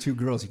that, because you have 2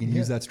 girls. You can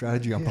use that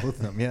strategy on both of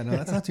them. Yeah, no,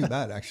 that's not too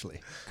bad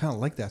actually. Kind of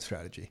like that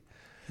strategy.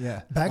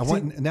 Yeah.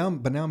 Now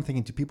I'm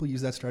thinking, do people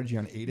use that strategy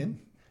on Aiden?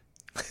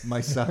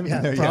 My son.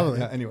 Yeah, probably.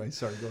 Yeah. Anyway,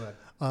 sorry. Go ahead.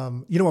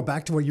 You know what?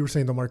 Back to what you were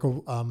saying, though,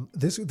 Marko.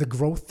 The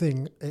growth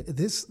thing.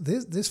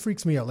 This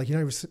freaks me out. Like,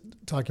 I was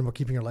talking about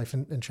keeping your life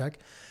in check,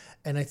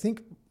 and I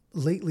think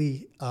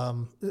lately,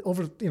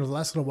 over the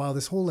last little while,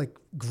 this whole like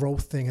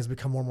growth thing has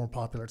become more and more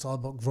popular. It's all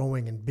about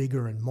growing and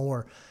bigger and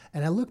more.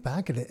 And I look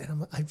back at it,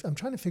 and I'm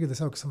trying to figure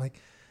this out, because I'm like,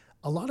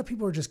 a lot of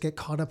people just get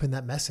caught up in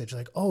that message.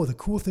 Like, oh, the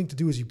cool thing to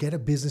do is you get a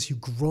business, you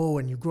grow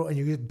and you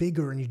get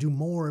bigger and you do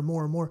more and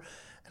more and more.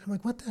 And I'm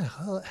like, what the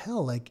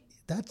hell? Like,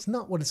 that's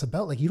not what it's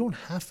about. Like, you don't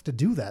have to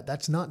do that.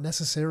 That's not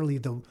necessarily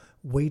the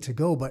way to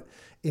go. But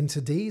in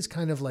today's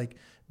kind of like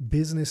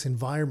business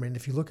environment,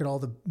 if you look at all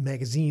the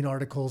magazine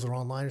articles or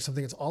online or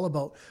something, it's all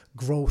about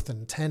growth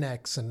and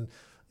 10x and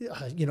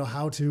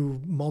how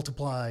to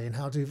multiply and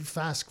how to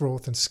fast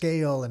growth and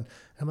scale. And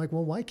I'm like,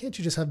 well, why can't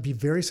you just be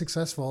very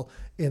successful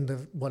in the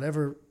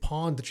whatever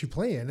pond that you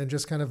play in, and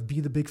just kind of be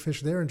the big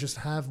fish there and just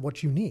have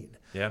what you need?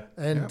 Yeah.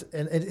 And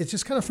it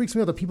just kind of freaks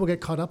me out that people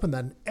get caught up in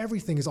that, and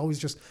everything is always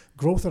just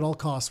growth at all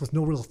costs with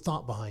no real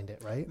thought behind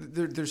it, right?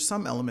 There's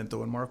some element,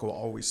 though, and Marko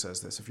always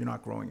says this: if you're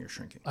not growing, you're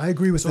shrinking. I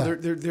agree with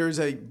that. There's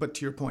but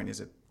to your point, is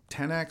it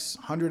 10x,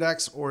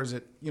 100x, or is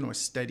it a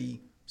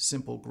steady,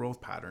 simple growth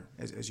pattern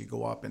as you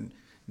go up, and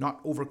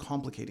not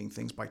overcomplicating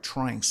things by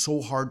trying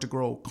so hard to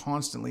grow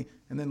constantly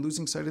and then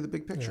losing sight of the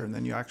big picture, and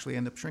then you actually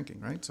end up shrinking,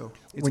 right? So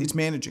it's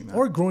managing that.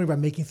 Or growing by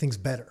making things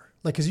better.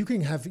 Like, because you can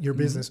have your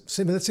business,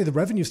 let's say the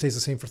revenue stays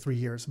the same for 3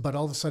 years, but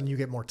all of a sudden you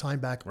get more time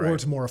back, or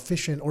it's more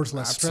efficient, or it's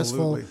less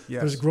stressful. Yes.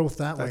 There's growth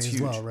that way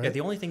as well, right? Yeah,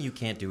 the only thing you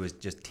can't do is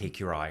just take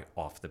your eye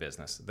off the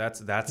business.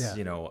 That's a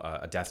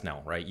death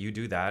knell, right? You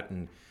do that,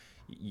 and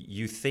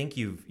you think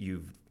you've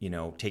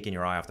taken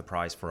your eye off the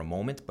prize for a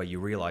moment, but you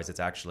realize it's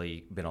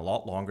actually been a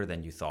lot longer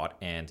than you thought.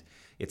 And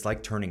it's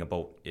like turning a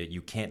boat.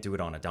 You can't do it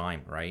on a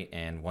dime, right?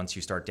 And once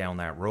you start down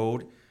that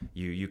road,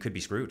 you could be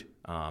screwed.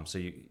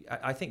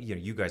 I think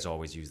you guys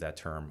always use that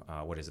term.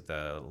 What is it?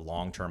 The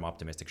long-term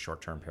optimistic,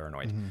 short-term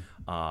paranoid.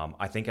 Mm-hmm.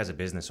 I think as a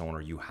business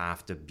owner, you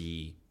have to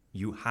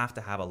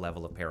have a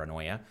level of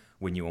paranoia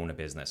when you own a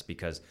business,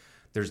 because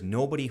there's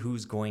nobody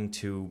who's going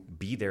to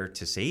be there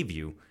to save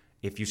you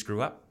if you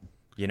screw up.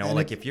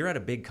 If you're at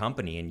a big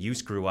company and you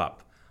screw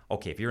up,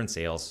 okay, if you're in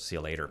sales, see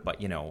you later. But,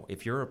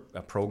 if you're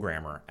a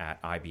programmer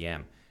at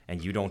IBM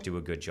and you don't do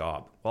a good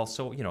job, well,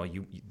 so,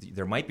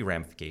 there might be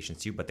ramifications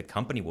to you, but the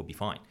company will be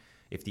fine.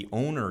 If the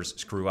owners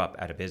screw up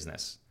at a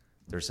business,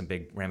 there's some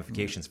big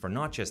ramifications for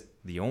not just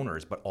the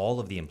owners, but all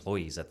of the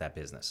employees at that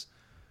business.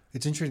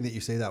 It's interesting that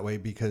you say that way,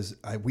 because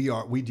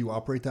we do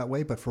operate that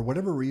way, but for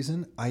whatever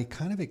reason, I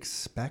kind of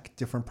expect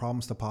different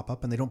problems to pop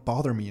up and they don't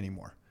bother me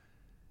anymore.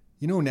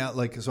 Now,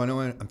 so I know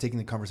I'm taking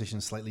the conversation in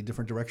a slightly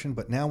different direction,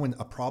 but now when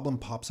a problem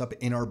pops up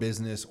in our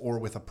business or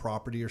with a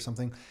property or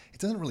something, it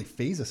doesn't really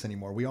faze us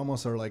anymore. We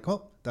almost are like,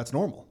 oh, that's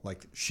normal.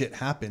 Like, shit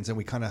happens and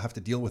we kind of have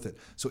to deal with it.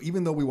 So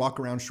even though we walk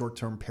around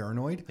short-term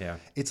paranoid,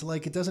 it's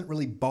like it doesn't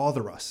really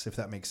bother us, if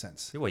that makes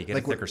sense. Well, you get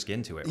a thicker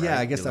skin to it, right? Yeah,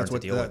 I guess that's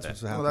what's happening.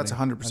 Well, that's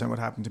 100% what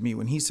happened to me.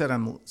 When he said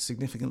I'm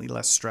significantly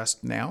less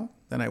stressed now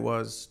than I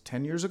was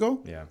 10 years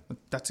ago,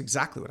 that's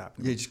exactly what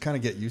happened. Yeah, you just kind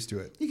of get used to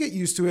it. You get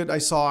used to it. I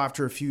saw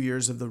after a few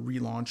years of the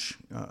relaunch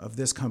of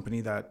this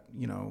company that,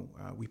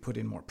 we put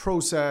in more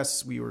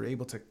process. We were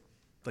able to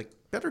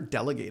better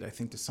delegate, I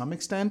think, to some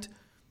extent.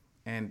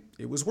 and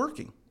it was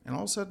working. And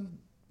all of a sudden,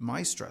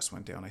 my stress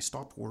went down. I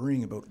stopped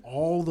worrying about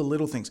all the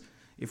little things.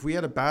 If we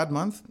had a bad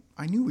month,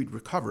 I knew we'd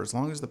recover as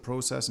long as the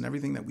process and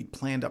everything that we'd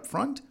planned up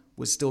front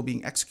was still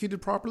being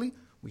executed properly.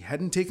 We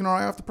hadn't taken our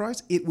eye off the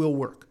prize. It will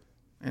work.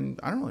 And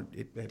I don't know,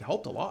 it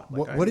helped a lot.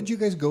 What did you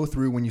guys go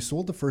through when you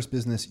sold the first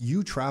business?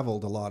 You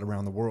traveled a lot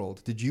around the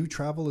world. Did you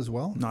travel as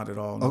well? Not at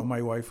all. No,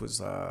 my wife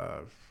was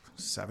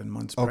 7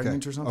 months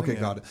pregnant or something. Okay,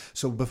 got it.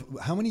 So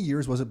how many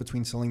years was it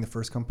between selling the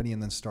first company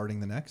and then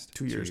starting the next?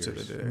 2 years to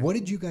the day. What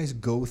did you guys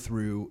go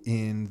through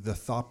in the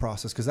thought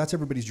process? Because that's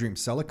everybody's dream.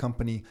 Sell a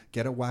company,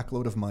 get a whack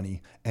load of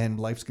money, and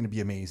life's going to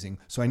be amazing.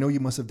 So I know you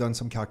must have done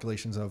some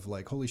calculations of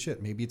like, holy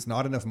shit, maybe it's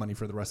not enough money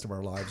for the rest of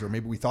our lives, or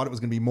maybe we thought it was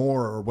going to be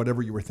more, or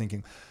whatever you were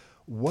thinking.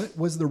 What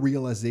was the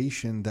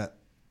realization that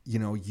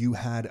you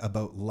had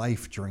about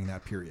life during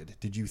that period?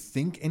 Did you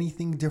think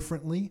anything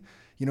differently?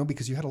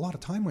 Because you had a lot of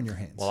time on your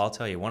hands. Well, I'll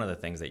tell you, one of the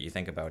things that you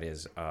think about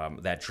is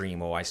that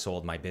dream, I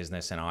sold my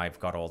business and I've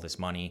got all this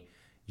money.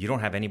 You don't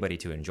have anybody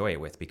to enjoy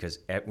it with, because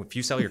if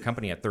you sell your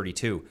company at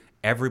 32,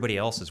 everybody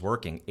else is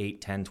working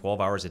 8, 10,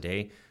 12 hours a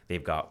day.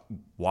 They've got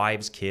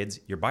wives, kids.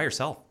 You're by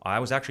yourself. I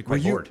was actually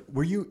quite bored.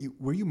 Were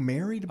you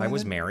married by I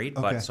was then? married,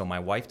 Okay. but so my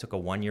wife took a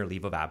 1-year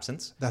leave of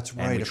absence. That's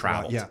right. And we I forgot,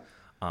 traveled.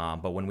 yeah.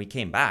 But when we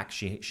came back,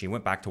 she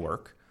went back to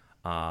work.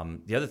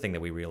 The other thing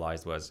that we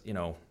realized was,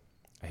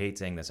 I hate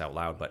saying this out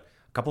loud, but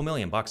a couple $1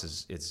 million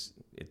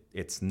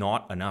it's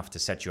not enough to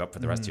set you up for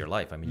the rest of your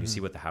life. I mean, you see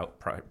what the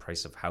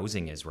price of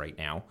housing is right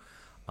now.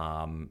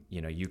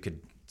 You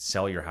could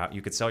sell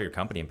your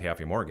company and pay off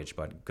your mortgage,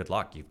 but good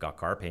luck. You've got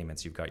car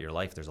payments, you've got your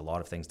life. There's a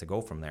lot of things to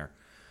go from there.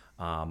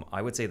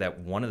 I would say that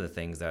one of the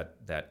things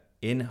that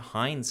in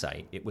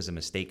hindsight, it was a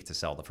mistake to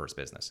sell the first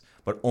business,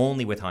 but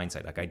only with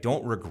hindsight. Like, I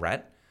don't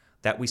regret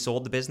that we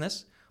sold the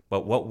business,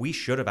 but what we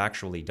should have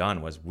actually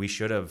done was we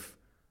should have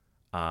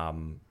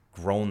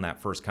grown that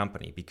first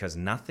company, because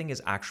nothing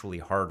is actually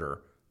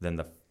harder than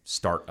the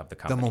start of the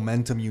company. The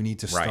momentum you need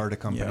to start a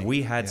company. Yeah.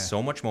 We had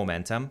so much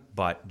momentum,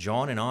 but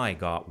John and I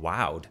got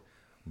wowed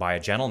by a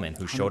gentleman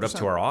who showed up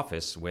to our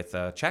office with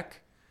a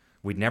check.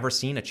 We'd never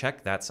seen a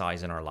check that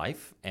size in our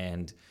life.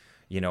 And,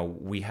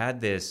 we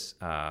had this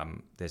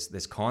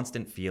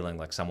constant feeling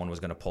like someone was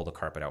going to pull the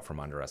carpet out from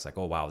under us. Like,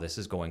 oh, wow, this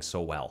is going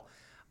so well.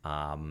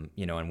 And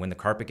when the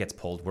carpet gets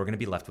pulled, we're going to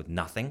be left with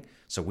nothing.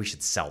 So we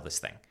should sell this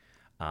thing.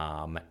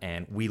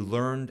 And we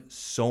learned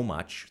so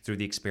much through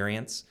the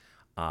experience.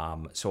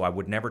 So I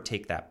would never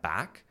take that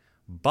back.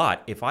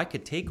 But if I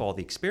could take all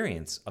the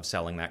experience of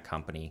selling that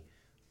company,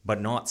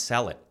 but not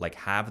sell it, like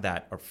have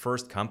that our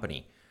first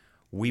company,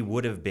 we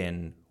would have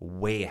been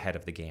way ahead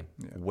of the game.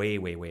 Yeah. Way,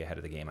 way, way ahead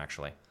of the game,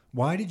 actually.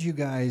 Why did you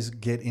guys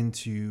get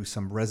into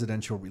some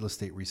residential real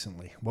estate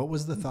recently? What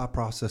was the thought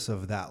process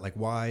of that? Like,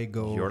 why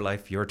go... Your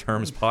Life, Your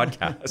Terms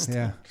podcast.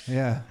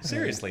 Yeah.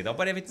 Seriously, though.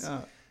 But if it's...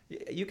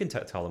 You can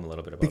tell them a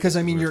little bit about because this.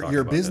 I mean,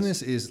 your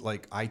business is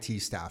like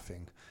IT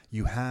staffing.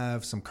 You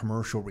have some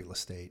commercial real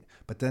estate,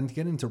 but then to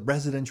get into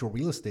residential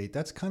real estate,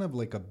 that's kind of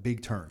like a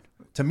big turn.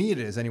 To me, it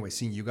is anyway.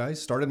 Seeing you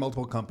guys started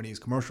multiple companies,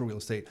 commercial real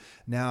estate,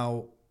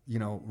 now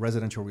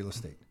residential real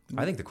estate.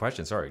 I think the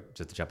question. Sorry,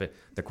 just to jump in.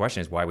 The question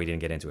is why we didn't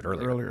get into it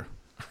earlier.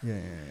 Yeah.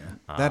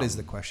 That is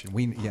the question.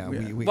 Well,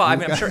 I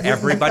mean, I'm sure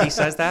everybody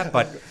says that,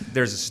 but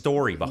there's a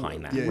story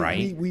behind that,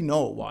 right? We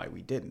know why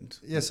we didn't.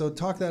 Yeah. So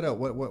talk that out.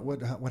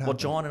 What happened? Well,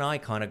 John and I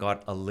kind of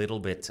got a little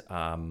bit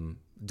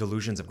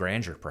delusions of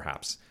grandeur,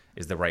 perhaps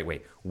is the right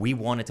way. We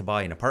wanted to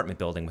buy an apartment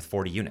building with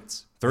 40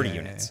 units, 30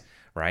 units,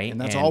 right? And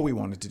that's all we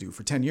wanted to do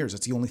for 10 years.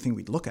 That's the only thing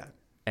we'd look at.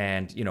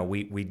 And,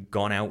 we'd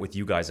gone out with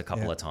you guys a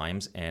couple of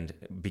times, and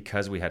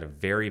because we had a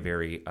very,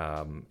 very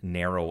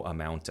narrow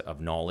amount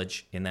of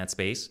knowledge in that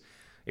space,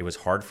 it was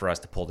hard for us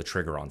to pull the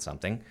trigger on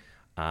something.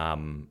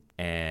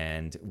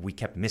 And we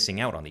kept missing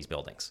out on these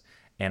buildings.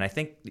 And I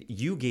think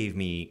you gave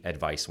me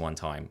advice one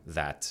time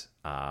that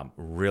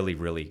really,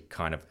 really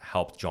kind of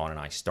helped John and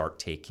I start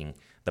taking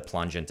the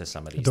plunge into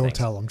some of these Don't things.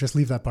 tell them. Just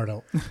leave that part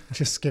out.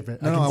 Just skip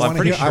it. No, I want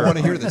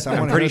to hear this.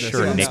 I'm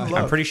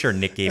pretty sure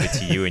Nick gave it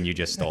to you and you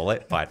just stole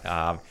it.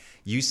 But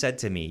you said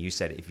to me,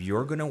 if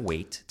you're going to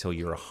wait till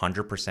you're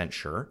 100%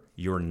 sure,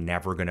 you're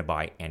never going to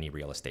buy any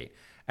real estate.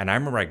 And I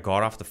remember I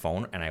got off the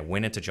phone and I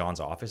went into John's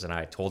office and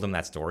I told him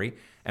that story.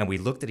 And we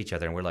looked at each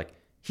other and we're like,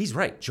 he's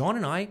right. John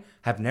and I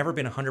have never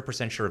been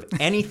 100% sure of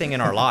anything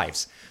in our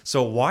lives.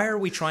 So why are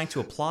we trying to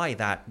apply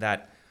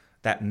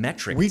that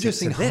metric? We've just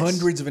seen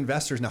hundreds of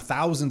investors now,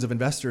 thousands of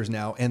investors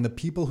now, and the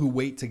people who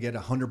wait to get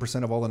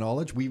 100% of all the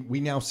knowledge,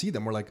 we now see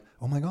them. We're like,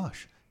 oh my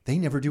gosh, they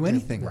never do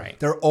anything. Right.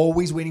 They're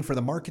always waiting for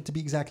the market to be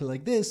exactly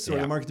like this, or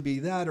the market to be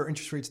that, or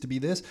interest rates to be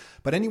this.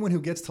 But anyone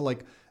who gets to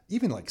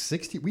even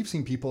 60, we've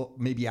seen people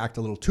maybe act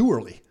a little too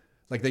early.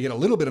 Like they get a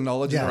little bit of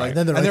knowledge, and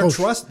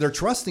they're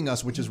trusting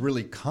us, which is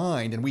really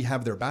kind, and we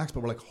have their backs. But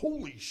we're like,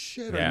 holy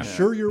shit, are you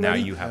sure you're now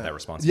ready? You have that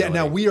responsibility.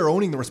 Yeah, now we are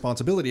owning the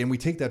responsibility, and we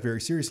take that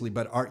very seriously.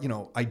 But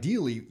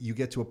ideally, you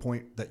get to a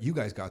point that you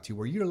guys got to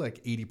where you're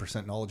like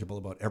 80% knowledgeable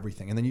about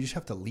everything, and then you just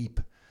have to leap.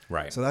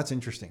 Right. So that's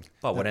interesting.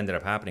 But what ended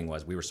up happening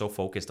was we were so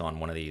focused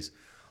on one of these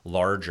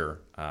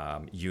larger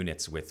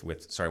units with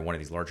one of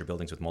these larger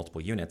buildings with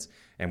multiple units.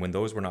 And when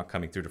those were not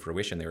coming through to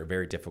fruition, they were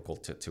very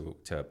difficult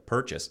to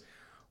purchase.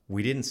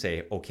 We didn't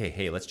say, okay,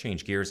 hey, let's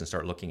change gears and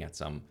start looking at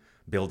some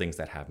buildings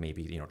that have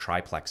maybe,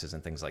 triplexes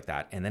and things like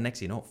that. And then next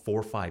thing you know, 4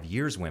 or 5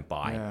 years went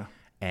by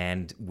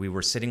and we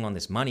were sitting on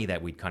this money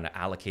that we'd kind of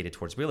allocated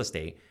towards real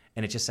estate,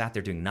 and it just sat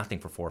there doing nothing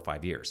for 4 or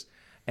 5 years.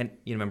 And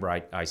you remember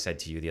I said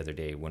to you the other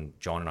day when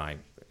John and I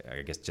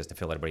guess just to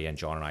fill everybody in,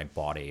 John and I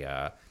bought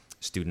a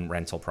student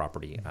rental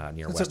property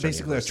near Western So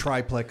basically University. a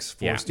triplex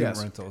for student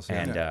rentals.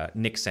 Yeah. And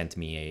Nick sent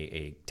me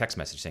a text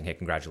message saying, hey,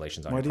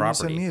 congratulations on Why your didn't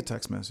property. you send me a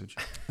text message?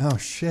 Oh,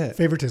 shit.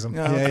 Favoritism.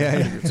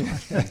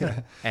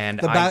 Yeah.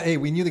 And hey,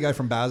 we knew the guy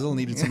from Basel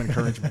needed some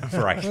encouragement.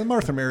 Right. The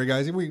Martha Mary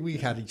guys, we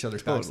had each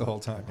other's backs the whole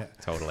time. Yeah.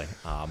 Totally.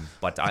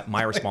 But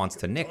my response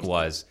to Nick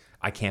was,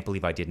 I can't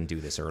believe I didn't do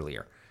this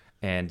earlier.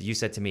 And you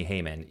said to me,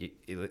 hey, man,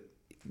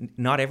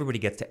 not everybody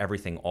gets to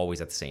everything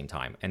always at the same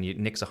time. And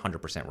Nick's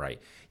 100%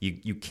 right.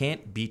 You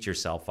can't beat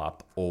yourself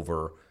up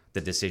over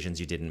the decisions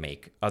you didn't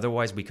make.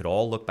 Otherwise, we could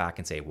all look back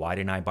and say, why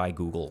didn't I buy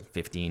Google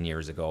 15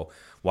 years ago?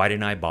 Why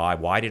didn't I buy?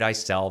 Why did I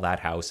sell that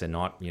house and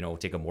not,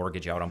 take a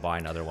mortgage out and buy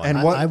another one? And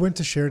I went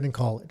to Sheridan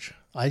College.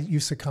 I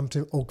used to come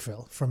to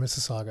Oakville from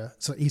Mississauga.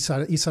 So east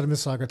side of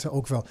Mississauga to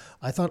Oakville.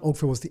 I thought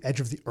Oakville was the edge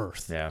of the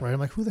earth. Yeah. Right? I'm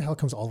like, who the hell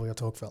comes all the way up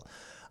to Oakville?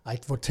 I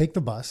would take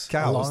the bus.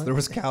 There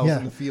was cows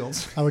in the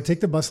fields. I would take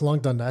the bus along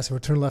Dundas. I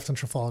would turn left on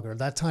Trafalgar. At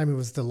that time, it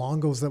was the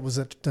Longos that was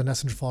at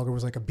Dundas and Trafalgar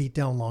was like a beat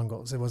down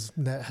Longos.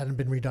 It hadn't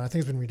been redone. I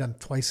think it's been redone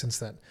twice since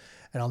then.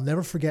 And I'll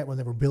never forget when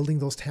they were building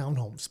those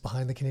townhomes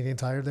behind the Canadian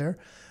Tire there.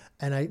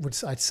 And I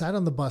sat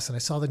on the bus and I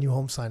saw the new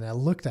home sign and I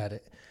looked at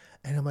it.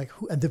 And I'm like,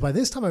 and by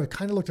this time I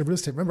kind of looked at real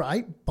estate. Remember,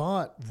 I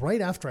bought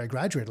right after I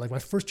graduated, like my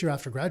first year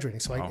after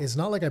graduating. So it's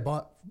not like I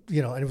bought, and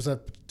it was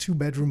a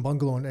 2-bedroom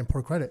bungalow in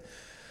Port Credit.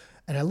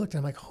 And I looked and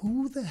I'm like,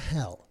 who the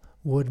hell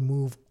would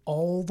move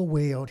all the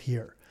way out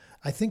here?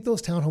 I think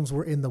those townhomes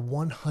were in the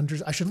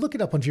 100s. I should look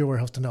it up on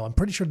GeoWarehouse to know. I'm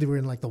pretty sure they were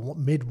in like the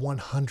mid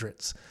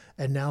 100s.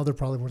 And now they're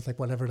probably worth like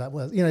whatever that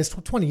was. It's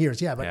 20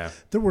 years. Yeah. But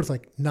they're worth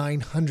like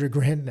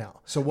 $900,000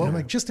 now. So what? And I'm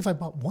like, just if I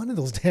bought one of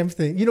those damn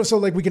things, so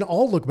like we can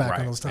all look back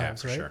on those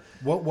times, right? Sure.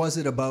 What was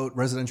it about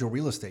residential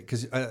real estate?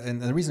 Because,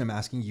 and the reason I'm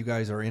asking, you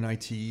guys are in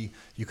IT,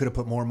 you could have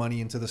put more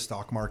money into the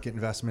stock market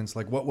investments.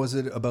 Like, what was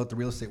it about the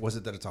real estate? Was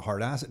it that it's a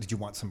hard asset? Did you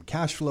want some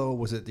cash flow?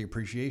 Was it the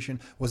appreciation?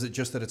 Was it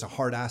just that it's a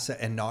hard asset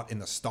and not in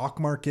the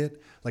stock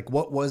market? Like,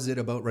 what was it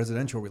about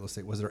residential real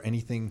estate? Was there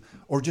anything,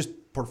 or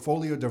just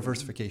portfolio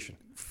diversification?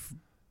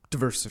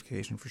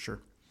 Diversification for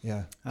sure.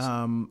 Yeah.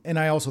 And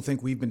I also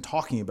think we've been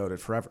talking about it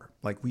forever.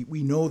 Like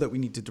we know that we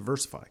need to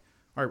diversify.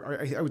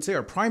 I would say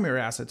our primary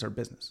assets are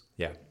business.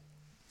 Yeah.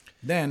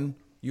 Then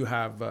you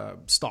have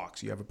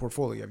stocks, you have a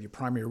portfolio, you have your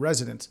primary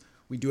residence.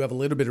 We do have a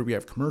little bit we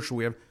have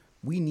commercial,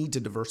 we need to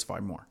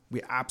diversify more.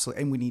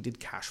 And we needed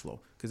cash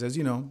flow because as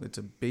you know, it's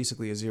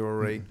basically a zero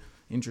rate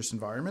interest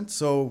environment.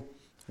 So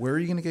where are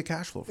you going to get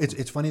cash flow from?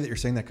 It's funny that you're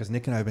saying that because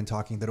Nick and I have been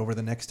talking that over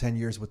the next 10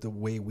 years with the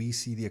way we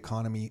see the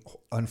economy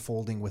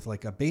unfolding with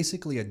like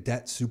basically a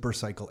debt super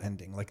cycle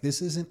ending. Like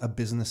this isn't a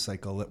business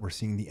cycle that we're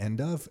seeing the end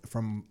of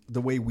from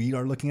the way we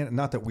are looking at it.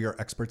 Not that we are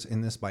experts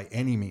in this by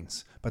any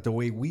means, but the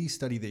way we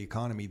study the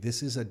economy,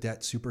 this is a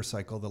debt super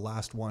cycle. The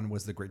last one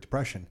was the Great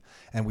Depression.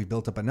 And we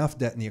built up enough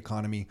debt in the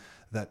economy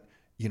that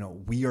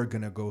we are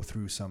going to go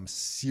through some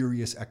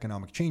serious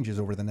economic changes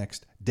over the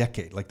next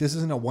decade. Like this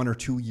isn't a 1 or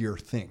 2 year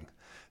thing.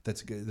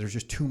 There's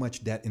just too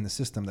much debt in the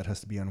system that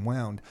has to be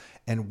unwound.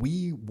 And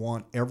we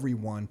want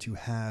everyone to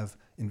have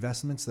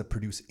investments that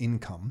produce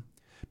income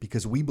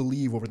because we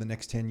believe over the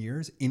next 10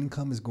 years,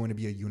 income is going to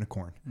be a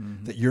unicorn.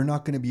 Mm-hmm. That you're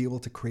not going to be able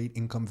to create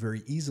income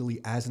very easily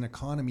as an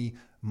economy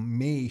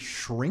may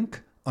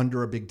shrink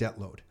under a big debt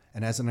load.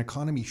 And as an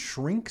economy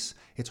shrinks,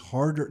 it's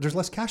harder. There's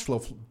less cash flow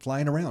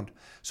flying around.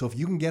 So if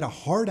you can get a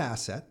hard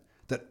asset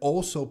that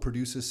also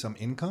produces some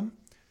income,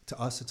 to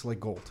us, it's like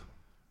gold,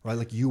 right?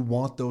 Like you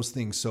want those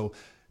things. So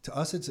to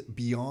us, it's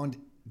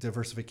beyond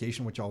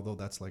diversification, which although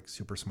that's like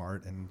super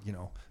smart and,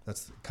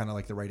 that's kind of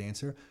like the right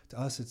answer. To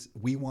us,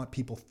 we want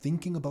people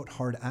thinking about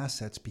hard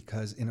assets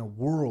because in a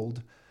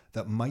world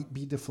that might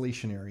be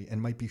deflationary and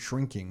might be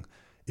shrinking,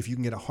 if you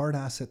can get a hard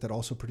asset that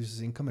also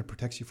produces income, it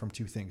protects you from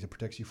two things. It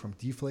protects you from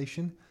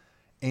deflation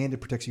and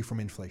it protects you from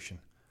inflation.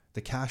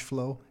 The cash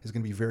flow is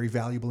going to be very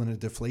valuable in a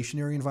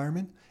deflationary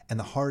environment, and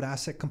the hard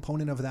asset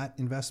component of that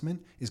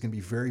investment is going to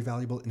be very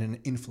valuable in an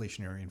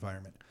inflationary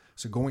environment.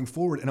 So going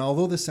forward, and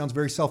although this sounds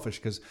very selfish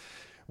because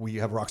we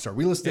have Rockstar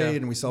Real Estate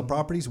and we sell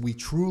properties, we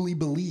truly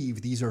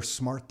believe these are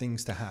smart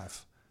things to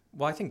have.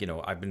 Well, I think,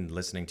 I've been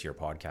listening to your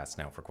podcast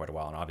now for quite a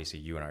while, and obviously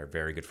you and I are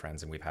very good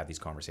friends, and we've had these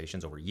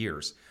conversations over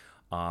years.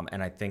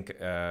 And I think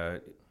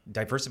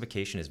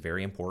diversification is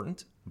very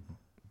important.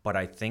 But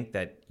I think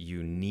that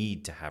you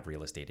need to have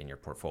real estate in your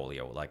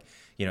portfolio. Like,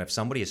 if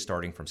somebody is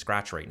starting from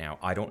scratch right now,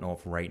 I don't know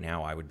if right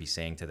now I would be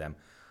saying to them,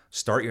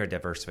 start your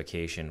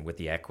diversification with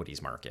the equities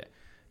market.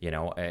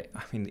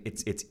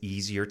 It's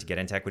easier to get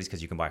into equities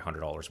because you can buy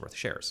 $100 worth of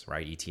shares,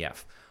 right?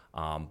 ETF.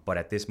 But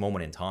at this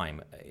moment in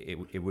time,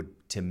 it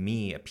would, to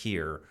me,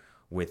 appear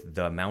with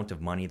the amount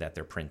of money that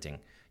they're printing.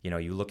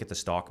 You look at the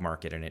stock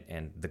market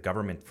and the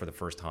government for the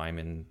first time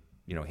in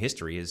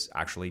history is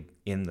actually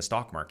in the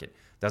stock market.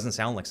 Doesn't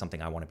sound like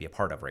something I want to be a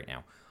part of right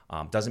now.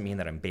 Doesn't mean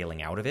that I'm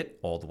bailing out of it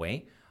all the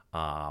way,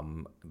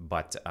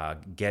 but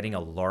getting a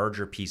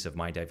larger piece of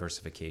my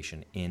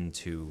diversification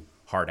into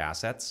hard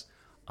assets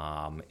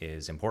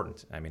is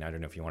important. I mean, I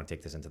don't know if you want to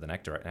take this into the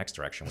next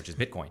direction, which is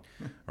Bitcoin,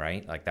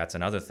 right? Like that's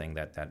another thing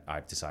that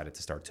I've decided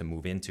to start to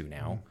move into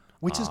now.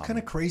 Which is kind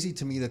of crazy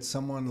to me that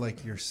someone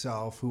like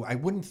yourself, who I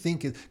wouldn't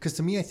think, because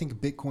to me, I think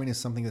Bitcoin is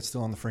something that's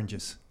still on the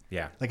fringes.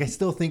 Yeah. Like I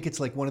still think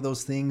it's like one of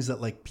those things that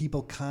like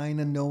people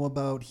kind of know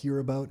about, hear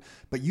about,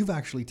 but you've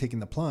actually taken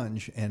the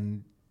plunge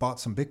and bought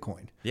some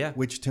Bitcoin. Yeah.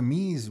 Which to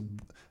me is,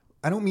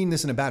 I don't mean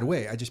this in a bad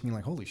way. I just mean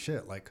like, holy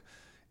shit, like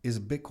is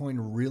Bitcoin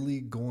really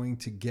going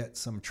to get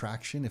some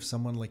traction if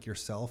someone like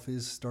yourself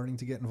is starting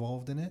to get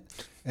involved in it?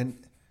 And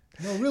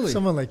no, really.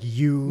 Someone like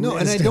you. No,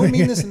 and I don't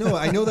mean this. No,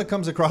 I know that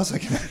comes across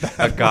like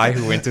a guy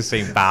who went to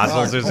St.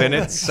 Basil's is in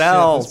it.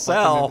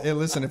 Sell. Hey,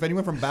 listen, if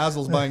anyone from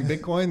Basil's buying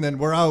Bitcoin, then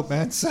we're out,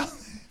 man. Sell.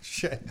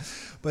 Shit.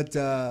 But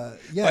yeah.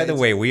 By the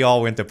way, we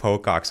all went to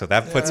Pocock, so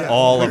that puts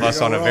all of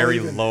us on a very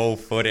low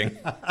footing.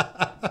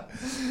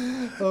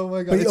 Oh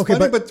my God. It's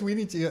funny between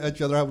each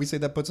other how we say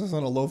that puts us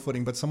on a low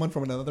footing, but someone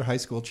from another high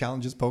school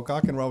challenges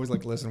Pocock and we're always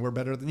like, listen, we're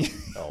better than you.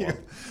 Oh, well,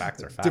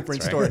 facts are facts.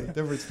 Different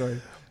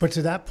story. But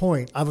to that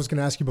point, I was going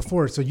to ask you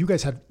before, so you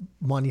guys had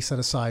money set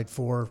aside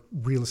for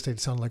real estate, it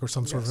sounded like, or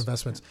some sort of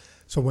investments.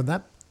 So when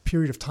that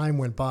period of time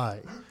went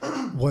by,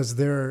 was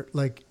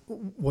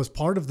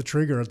part of the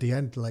trigger at the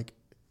end, like,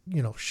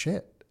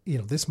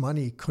 this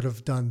money could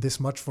have done this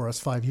much for us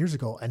 5 years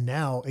ago, and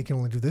now it can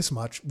only do this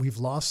much. We've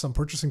lost some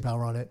purchasing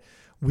power on it.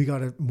 We got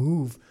to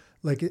move.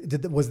 Like,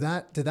 did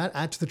that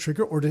add to the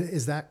trigger, or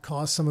is that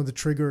cause some of the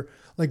trigger?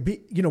 Like,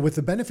 with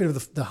the benefit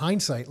of the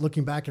hindsight,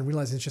 looking back and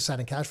realizing it's just sat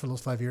in cash for those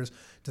 5 years,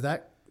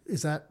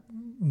 is that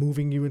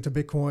moving you into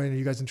Bitcoin? Are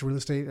you guys into real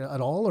estate at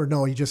all, or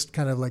no? You just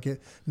kind of like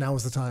it. Now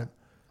is the time.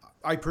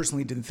 I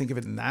personally didn't think of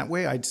it in that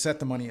way. I'd set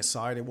the money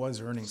aside. It was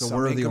earning some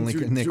we're income.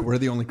 We're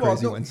the only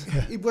crazy ones.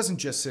 It wasn't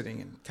just sitting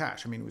in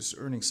cash. I mean, it was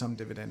earning some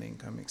dividend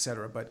income, et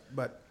cetera.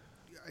 But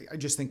I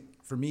just think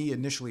for me,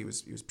 initially, it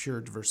was pure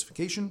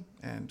diversification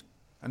and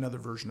another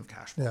version of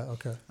cash flow. Yeah,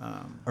 okay.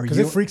 Because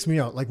it freaks me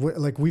out.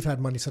 Like we've had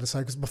money set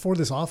aside. Because before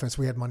this office,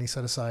 we had money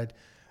set aside.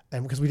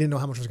 And because we didn't know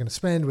how much we was going to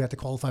spend, we had to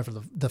qualify for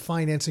the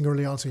financing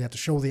early on. So you had to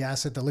show the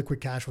asset, the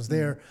liquid cash was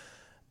there.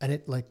 And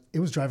it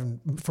was driving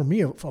for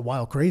me for a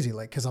while crazy.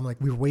 Like, cause I'm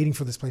like, we were waiting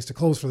for this place to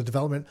close for the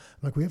development.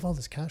 I'm like, we have all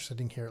this cash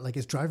sitting here. Like,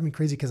 it's driving me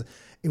crazy. Cause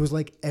it was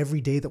like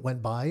every day that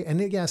went by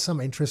and some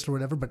interest or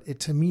whatever, but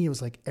to me, it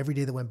was like every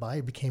day that went by,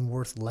 it became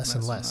worth less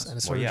and less. And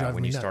it started driving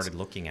when me you nuts. started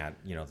looking at,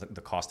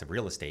 the cost of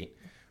real estate,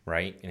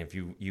 right? And if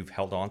you've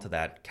held on to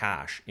that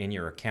cash in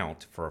your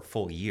account for a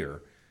full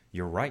year,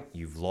 you're right.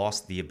 You've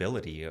lost the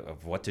ability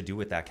of what to do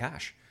with that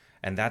cash.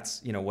 And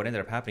that's, what ended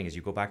up happening is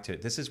you go back to,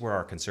 this is where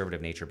our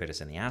conservative nature bit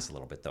us in the ass a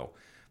little bit though,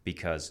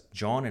 because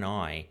John and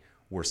I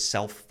were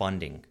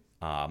self-funding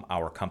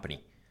our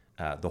company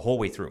the whole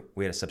way through.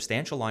 We had a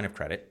substantial line of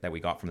credit that we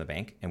got from the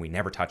bank and we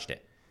never touched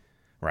it,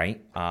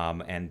 right?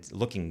 And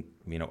looking,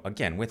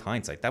 again, with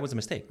hindsight, that was a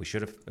mistake. We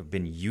should have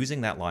been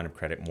using that line of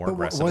credit more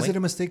aggressively. Was it a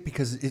mistake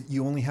because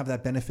you only have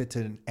that benefit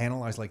to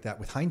analyze like that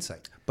with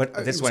hindsight? But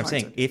this is what I'm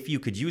saying. If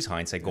you could use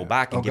hindsight, go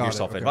back and give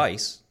yourself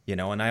advice,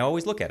 and I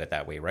always look at it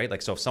that way, right?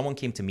 Like, so if someone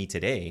came to me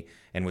today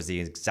and was the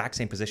exact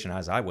same position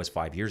as I was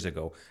 5 years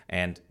ago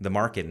and the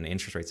market and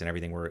interest rates and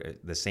everything were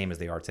the same as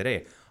they are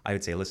today, I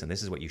would say, listen,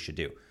 this is what you should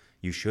do.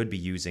 You should be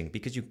using,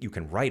 because you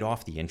can write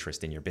off the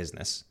interest in your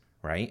business,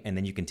 right? And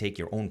then you can take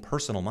your own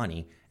personal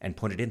money and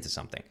put it into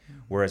something.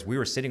 Whereas we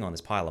were sitting on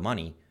this pile of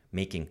money,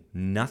 making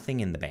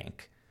nothing in the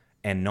bank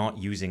and not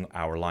using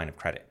our line of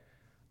credit.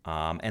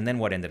 And then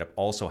what ended up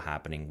also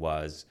happening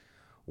was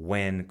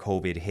when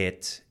COVID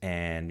hit,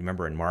 and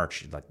remember in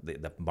March, like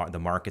the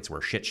markets were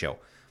a shit show.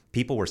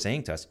 People were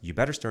saying to us, you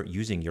better start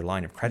using your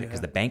line of credit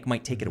because the bank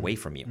might take it away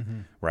from you,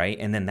 right?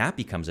 And then that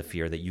becomes a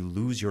fear that you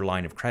lose your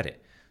line of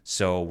credit.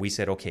 So we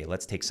said, okay,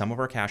 let's take some of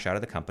our cash out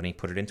of the company,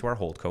 put it into our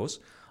holdcos,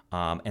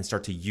 and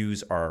start to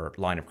use our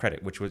line of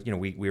credit, which was,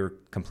 we were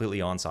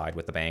completely on side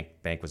with the bank.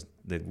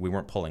 We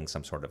weren't pulling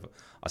some sort of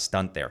a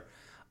stunt there.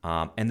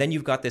 And then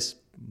you've got this,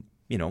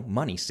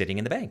 money sitting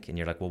in the bank and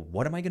you're like, well,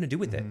 what am I going to do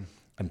with it?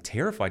 I'm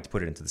terrified to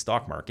put it into the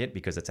stock market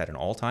because it's at an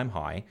all-time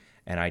high.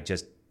 And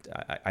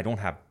I don't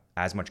have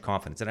as much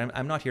confidence. And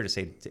I'm not here to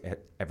say to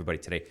everybody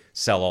today,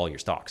 sell all your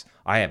stocks.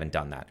 I haven't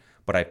done that,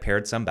 but I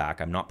pared some back.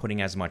 I'm not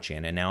putting as much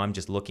in. And now I'm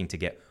just looking to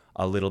get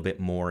a little bit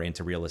more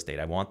into real estate.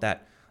 I want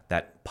that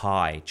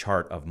pie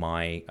chart of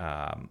my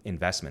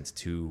investments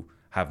to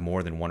have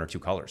more than one or two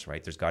colors,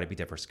 right? There's got to be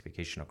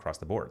diversification across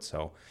the board.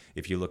 So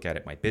if you look at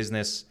it, my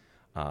business,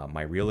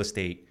 my real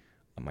estate,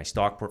 my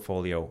stock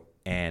portfolio,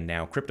 and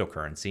now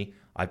cryptocurrency,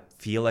 I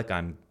feel like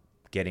I'm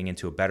getting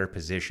into a better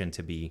position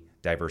to be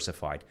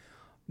diversified.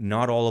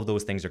 Not all of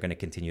those things are going to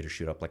continue to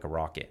shoot up like a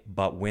rocket,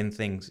 but when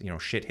things,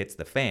 shit hits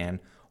the fan,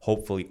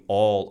 hopefully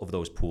all of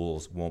those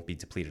pools won't be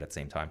depleted at the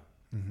same time.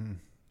 Mm-hmm.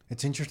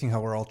 It's interesting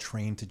how we're all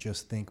trained to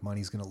just think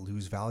money's going to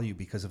lose value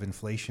because of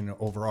inflation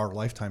over our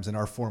lifetimes and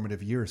our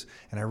formative years.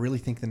 And I really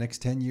think the next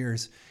 10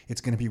 years, it's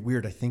going to be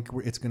weird. I think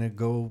it's going to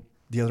go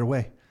the other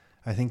way.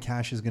 I think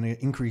cash is going to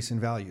increase in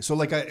value. So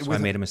like I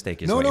made a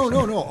mistake. No.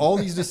 All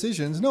these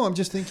decisions. No, I'm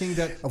just thinking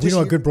that. We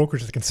know a good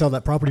brokerage that can sell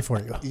that property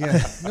for you.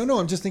 Yeah. No.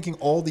 I'm just thinking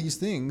all these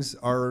things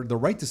are the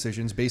right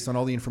decisions based on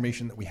all the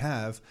information that we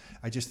have.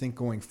 I just think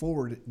going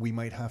forward, we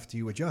might have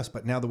to adjust.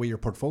 But now the way your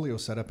portfolio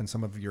is set up and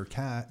some of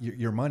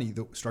your money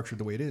structured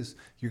the way it is,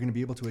 you're going to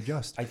be able to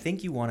adjust. I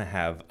think you want to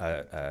have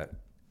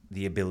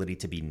the ability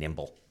to be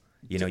nimble.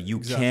 You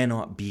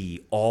cannot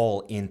be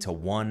all into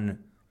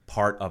one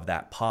part of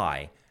that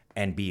pie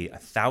and be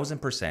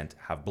 1,000%,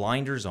 have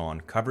blinders on,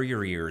 cover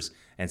your ears,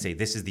 and say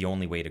this is the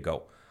only way to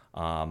go.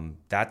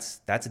 That's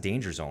a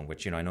danger zone.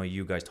 Which I know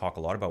you guys talk a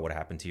lot about what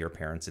happened to your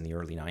parents in the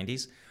early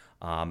 '90s,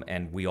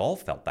 and we all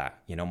felt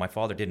that. My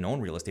father didn't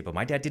own real estate, but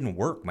my dad didn't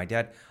work.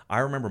 I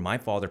remember my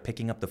father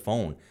picking up the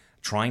phone,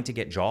 trying to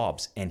get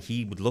jobs, and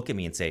he would look at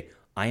me and say,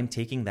 "I am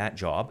taking that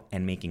job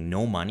and making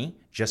no money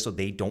just so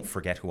they don't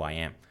forget who I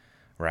am."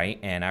 Right?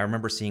 And I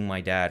remember seeing my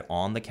dad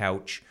on the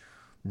couch,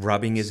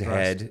 rubbing his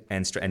head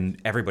and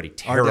everybody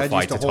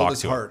terrified to talk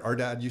to him. Our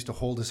dad used to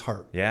hold his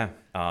heart. Yeah.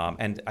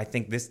 And I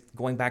think this,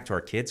 going back to our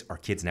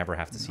kids never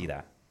have to see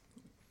that.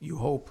 You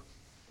hope.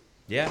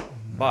 Yeah.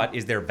 But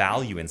is there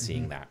value in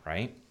seeing that,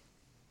 right?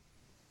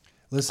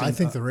 Listen, I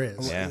think there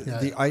is.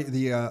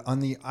 Yeah. On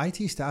the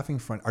IT staffing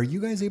front, are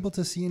you guys able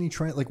to see any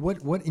trend? Like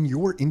what in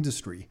your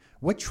industry,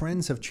 what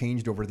trends have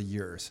changed over the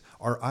years?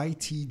 Are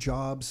IT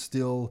jobs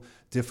still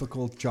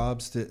difficult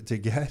jobs to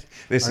get?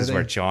 This is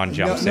where John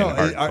jumps in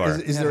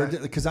hardcore. Is there,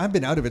 because I've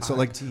been out of it. So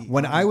like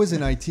when I was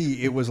in IT,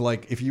 it was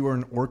like if you were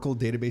an Oracle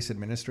database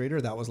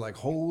administrator, that was like,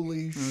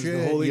 holy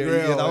shit. Holy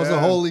grail. Yeah, that was the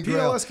holy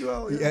grail.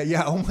 PLSQL.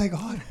 Yeah. Oh my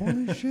God.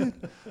 Holy shit.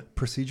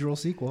 Procedural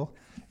SQL.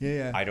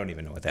 Yeah. I don't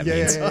even know what that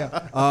means.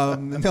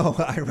 No,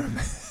 I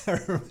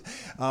remember.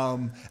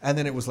 And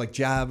then it was like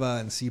Java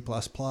and C++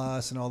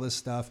 and all this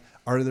stuff.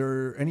 Are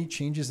there any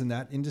changes in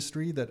that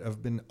industry that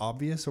have been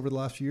obvious over the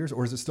last few years,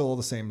 or is it still all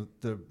the same?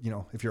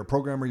 If you're a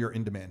programmer, you're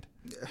in demand.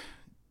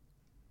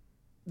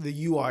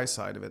 The UI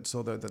side of it,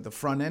 so the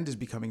front end is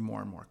becoming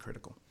more and more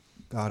critical.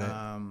 Got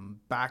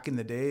it. Back in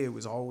the day, it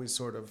was always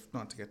sort of,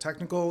 not to get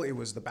technical, it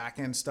was the back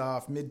end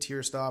stuff,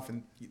 mid-tier stuff,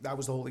 and that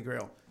was the holy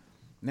grail.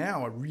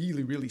 Now, a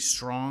really, really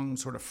strong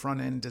sort of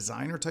front-end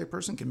designer type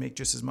person can make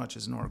just as much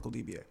as an Oracle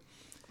DBA.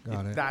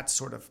 Got it. That's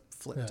sort of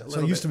flipped a little bit. So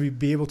it used to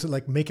be able to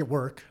like make it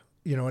work,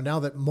 and now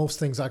that most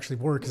things actually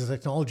work because the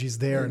technology is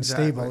there and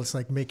stable, it's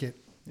like make it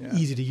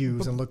easy to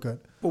use and look good.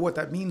 But what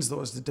that means,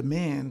 though, is the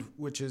demand,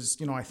 which is,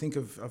 I think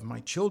of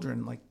my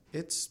children, like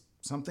it's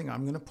something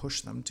I'm going to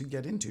push them to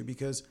get into,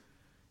 because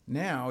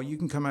now you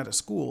can come out of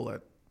school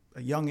at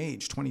a young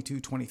age, 22,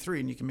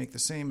 23, and you can make the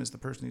same as the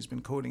person who's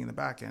been coding in the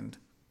back end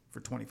for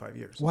 25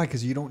 years. Why?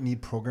 Because you don't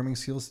need programming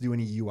skills to do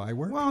any UI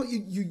work? Well,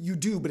 you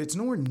do, but it's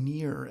nowhere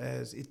near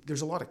as...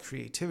 there's a lot of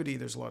creativity,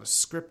 there's a lot of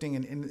scripting,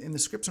 and the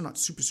scripts are not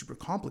super, super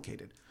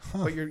complicated.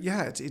 Huh. But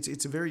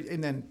it's a very...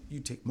 And then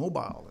you take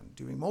mobile and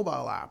doing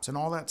mobile apps and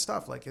all that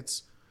stuff. Like,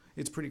 it's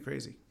pretty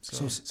crazy.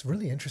 So it's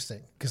really interesting,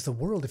 because the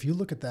world, if you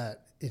look at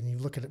that and you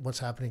look at what's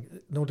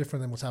happening, no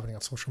different than what's happening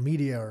on social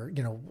media or,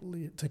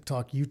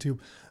 TikTok,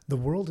 YouTube, the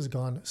world has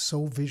gone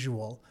so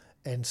visual.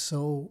 And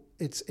so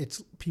it's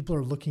people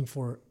are looking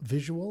for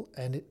visual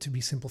and it to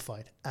be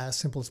simplified, as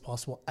simple as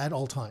possible at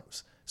all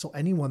times. So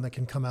anyone that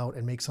can come out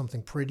and make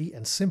something pretty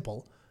and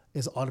simple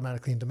is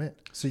automatically in demand.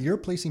 So you're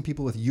placing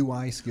people with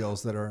UI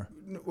skills that are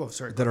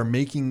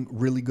making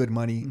really good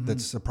money. Mm-hmm.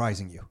 That's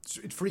surprising you.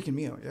 It's freaking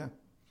me out. Yeah.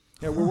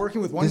 Yeah, we're working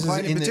with one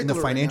client in particular. In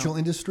the financial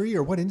industry,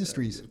 or what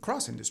industries?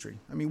 Cross industry.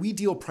 I mean, we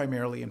deal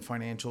primarily in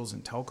financials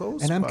and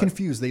telcos. And I'm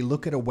confused. They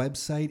look at a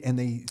website and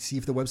they see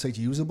if the website's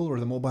usable, or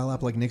the mobile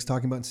app like Nick's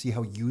talking about, and see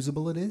how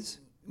usable it is?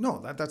 No,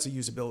 that's a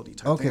usability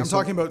type thing. I'm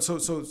talking about, so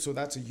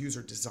that's a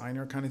user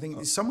designer kind of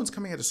thing. Someone's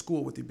coming out of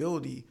school with the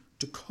ability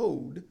to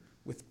code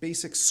with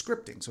basic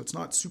scripting. So it's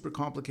not super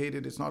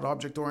complicated. It's not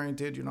object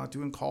oriented. You're not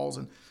doing calls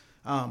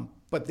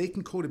but they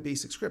can code a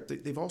basic script.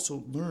 They've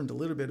also learned a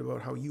little bit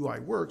about how UI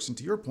works, and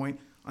to your point,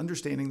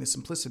 understanding the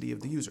simplicity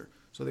of the user.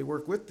 So they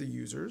work with the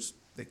users,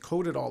 they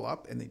code it all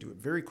up, and they do it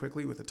very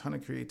quickly with a ton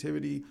of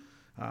creativity.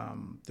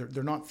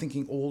 They're not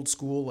thinking old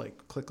school,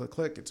 like click, click,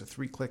 click. It's a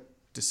 3-click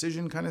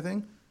decision kind of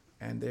thing,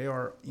 and they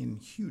are in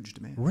huge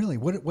demand. Really?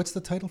 What's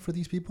the title for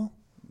these people?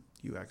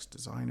 UX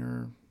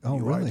designer,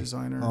 UI really?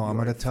 Designer. I'm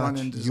going to touch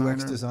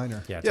UX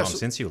designer. Yeah, Tom,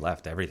 since you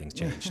left, everything's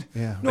changed.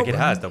 Yeah. It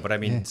has, though. But I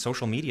mean,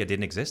 social media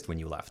didn't exist when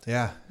you left.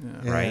 Yeah.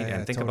 Right?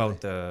 And think about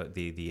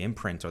the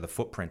imprint or the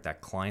footprint that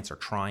clients are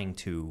trying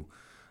to...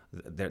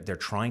 They're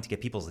trying to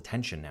get people's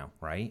attention now,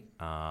 right?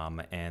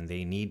 And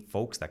they need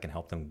folks that can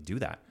help them do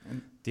that.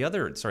 The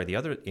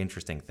other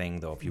interesting thing,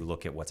 though, if you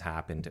look at what's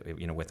happened,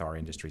 with our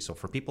industry. So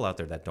for people out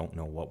there that don't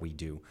know what we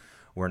do,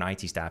 we're an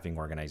IT staffing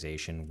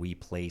organization. We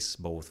place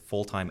both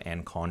full-time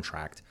and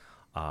contract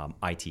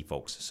IT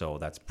folks. So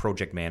that's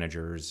project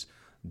managers,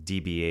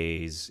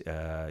 DBAs,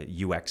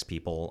 UX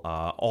people,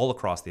 all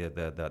across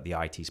the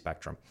IT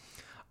spectrum.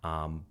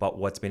 But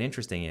what's been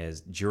interesting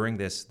is during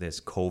this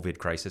COVID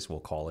crisis, we'll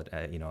call it,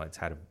 it's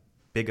had a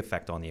big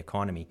effect on the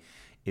economy,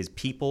 is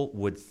people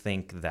would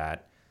think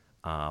that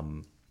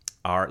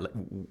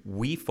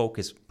we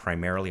focus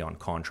primarily on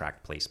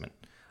contract placement.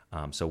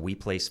 So we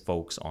place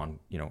folks on,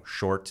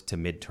 short to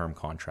mid-term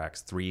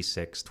contracts, 3,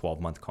 6,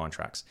 12-month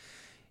contracts.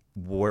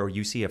 Where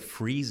you see a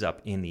freeze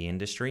up in the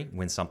industry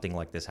when something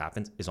like this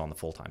happens is on the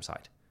full-time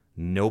side.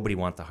 Nobody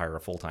wants to hire a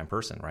full-time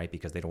person, right?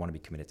 Because they don't want to be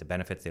committed to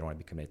benefits. They don't want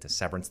to be committed to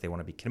severance. They want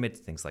to be committed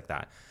to things like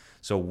that.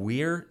 So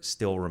we're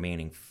still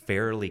remaining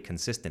fairly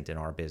consistent in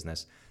our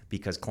business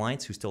because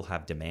clients who still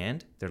have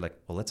demand, they're like,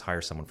 well, let's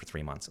hire someone for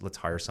 3 months. Let's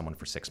hire someone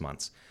for 6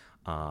 months.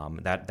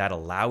 That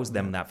allows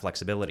them that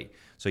flexibility.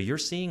 So you're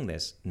seeing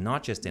this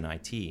not just in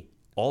IT,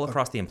 all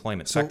across the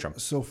employment spectrum.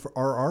 So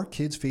are our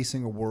kids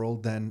facing a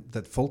world then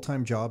that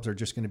full-time jobs are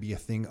just going to be a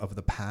thing of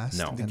the past?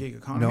 No. The gig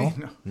economy?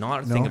 No?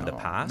 Not a thing of the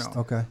past.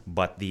 No. Okay.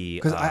 But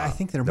the I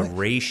think the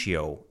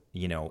ratio,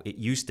 it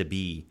used to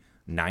be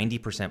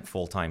 90%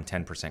 full-time,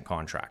 10%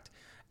 contract.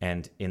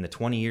 And in the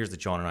 20 years that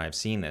John and I have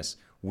seen this,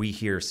 we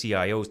hear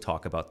CIOs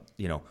talk about,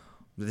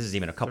 this is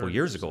even a couple of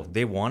years ago,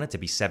 they want it to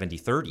be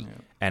 70-30. Yeah.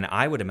 And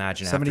I would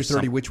imagine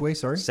 70-30 which way,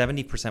 sorry?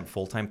 70%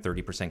 full-time,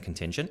 30%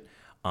 contingent.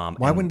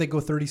 Why wouldn't they go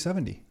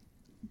 30-70?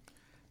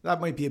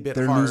 That might be a bit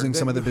They're hard. losing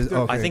some of the business.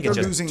 Okay. I think they're it's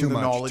just losing too the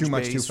much, knowledge too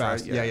much, base, too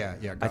fast. Right?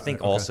 Yeah. I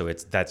think also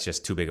that's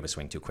just too big of a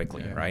swing too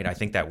quickly, right? I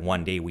think that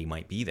one day we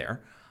might be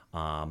there,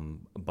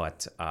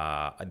 but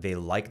they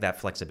like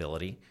that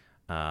flexibility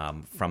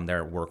from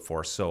their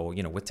workforce. So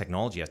with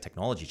technology, as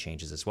technology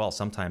changes as well,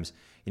 sometimes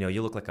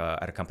you look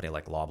at a company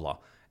like Loblaw,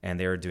 and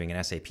they're doing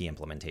an SAP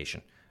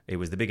implementation. It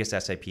was the biggest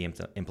SAP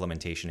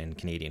implementation in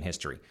Canadian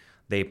history.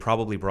 They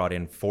probably brought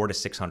in 400 to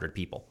 600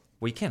 people.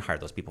 Well, you can't hire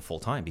those people full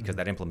time because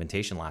that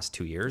implementation lasts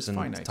 2 years and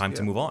it's time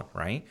to move on,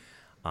 right?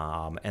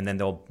 And then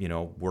they'll,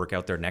 work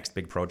out their next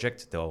big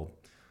project. They'll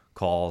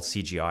call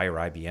CGI or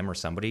IBM or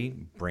somebody,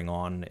 bring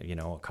on,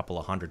 a couple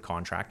of hundred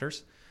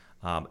contractors.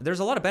 There's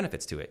a lot of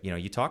benefits to it.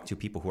 You talk to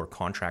people who are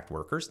contract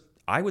workers.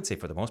 I would say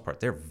for the most part,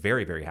 they're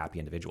very, very happy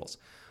individuals.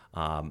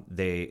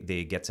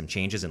 They get some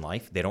changes in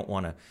life. They don't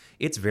want to.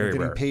 It's very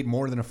getting rare. paid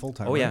more than a full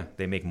time. Oh yeah,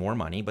 they make more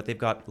money, but they've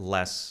got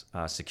less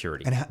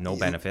security, no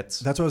benefits.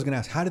 That's what I was going to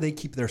ask. How do they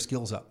keep their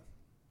skills up?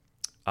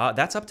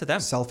 That's up to them.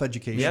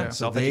 Self-education. Yeah,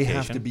 so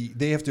self-education.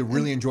 they have to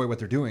really enjoy what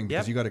they're doing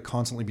because you got to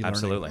constantly be learning.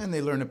 Absolutely. And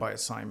they learn it by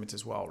assignment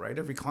as well, right?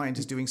 Every client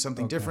is doing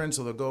something different,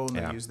 so they'll go and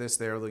they'll use this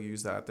there, they'll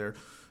use that there.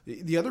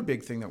 The other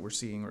big thing that we're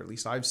seeing, or at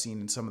least I've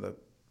seen in some of the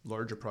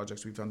larger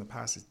projects we've done in the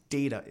past, is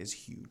data is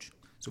huge.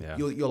 So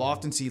you'll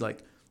often see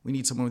we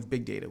need someone with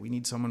big data. We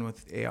need someone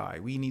with AI.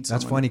 We need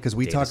someone. That's funny because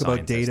we talk about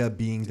scientist. data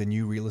being the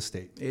new real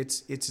estate.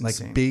 It's like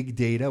insane. Big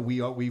data.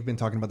 We've been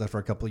talking about that for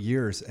a couple of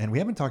years, and we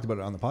haven't talked about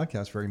it on the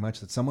podcast very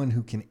much. That someone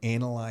who can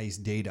analyze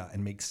data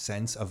and make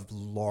sense of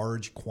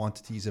large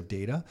quantities of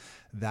data,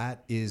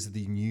 that is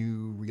the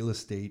new real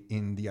estate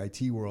in the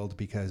IT world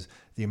because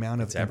the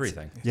amount of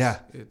everything.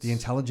 The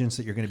intelligence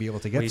that you're going to be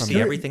able to get from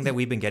see everything that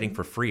we've been getting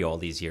for free all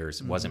these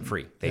years wasn't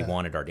free. They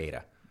wanted our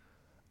data.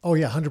 Oh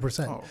yeah,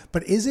 100%.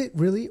 But is it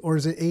really, or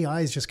is it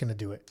AI is just going to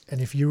do it? And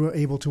if you were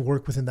able to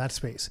work within that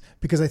space,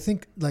 because I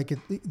think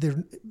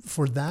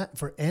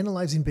for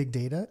analyzing big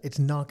data, it's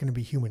not going to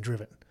be human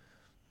driven.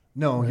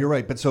 No, you're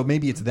right. But so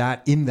maybe it's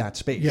that in that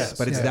space, Yes,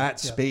 but it's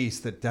that space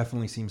that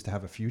definitely seems to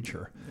have a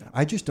future. Yeah.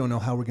 I just don't know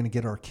how we're going to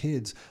get our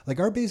kids. Like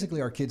our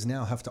kids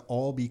now have to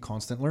all be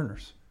constant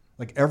learners.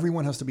 Like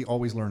everyone has to be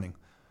always learning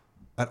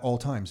at all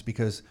times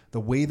because the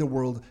way the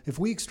world, if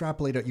we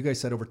extrapolate out, you guys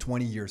said over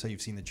 20 years how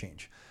you've seen the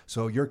change.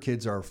 So your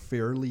kids are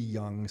fairly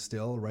young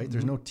still, right? Mm-hmm.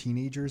 There's no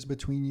teenagers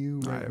between you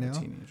right now? I have a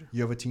teenager.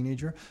 You have a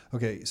teenager?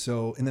 Okay,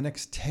 so in the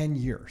next 10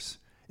 years,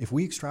 if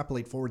we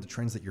extrapolate forward the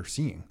trends that you're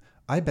seeing,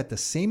 I bet the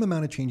same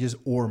amount of changes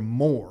or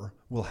more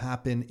will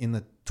happen in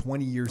the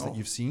 20 years that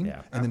you've seen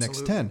and the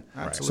next 10.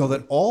 Absolutely. So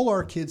that all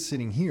our kids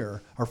sitting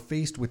here are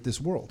faced with this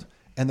world.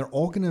 And they're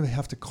all going to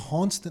have to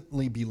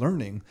constantly be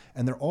learning,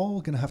 and they're all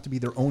going to have to be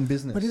their own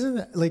business. But isn't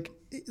that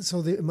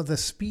so the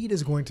speed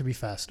is going to be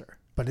faster?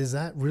 But is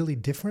that really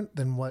different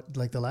than what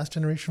the last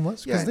generation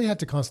was? Because they had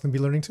to constantly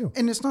be learning too.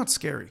 And it's not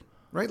scary,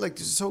 right?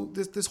 So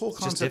this whole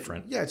concept. It's just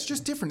different. Yeah, it's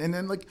just different. And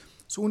then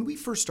so when we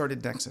first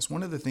started Nexus,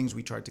 one of the things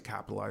we tried to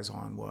capitalize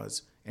on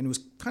was, and it was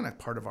kind of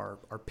part of our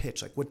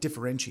pitch, what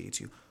differentiates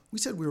you. We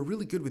said we were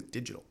really good with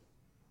digital.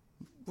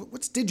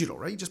 What's digital,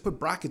 right? You just put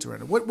brackets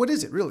around it. What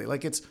is it really?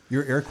 It's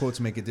your air quotes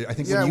make it. I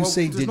think when you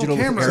say digital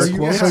with air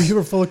quotes, so you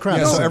were full of crap.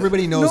 Yeah, so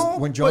everybody knows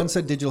when John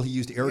said digital, he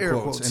used air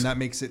quotes, and that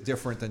makes it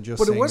different than just.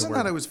 But saying it wasn't the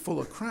word. that I was full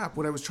of crap.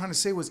 What I was trying to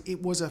say was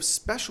it was a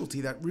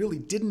specialty that really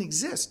didn't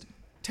exist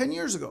 10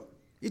 years ago.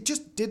 It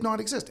just did not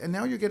exist, and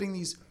now you're getting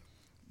these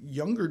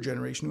younger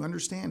generation who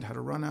understand how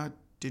to run a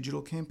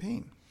digital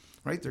campaign,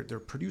 right? They're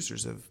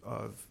producers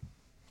of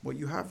what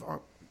you have,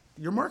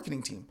 your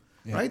marketing team,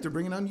 right? They're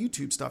bringing on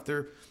YouTube stuff.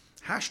 They're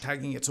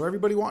hashtagging it so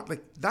everybody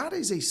that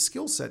is a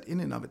skill set in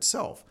and of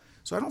itself.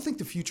 So I don't think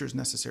the future is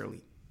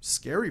necessarily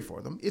scary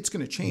for them. It's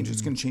going to change.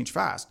 It's going to change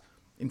fast.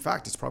 In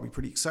fact, it's probably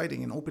pretty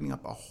exciting and opening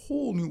up a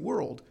whole new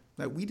world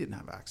that we didn't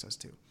have access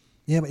to.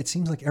 Yeah, but it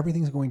seems like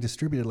everything's going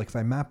distributed. Like if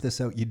I map this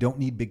out, you don't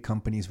need big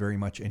companies very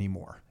much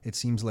anymore. It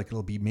seems like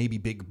it'll be maybe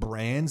big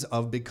brands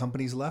of big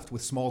companies left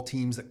with small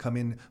teams that come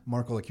in.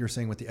 Marco, like you're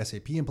saying with the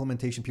SAP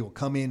implementation, people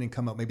come in and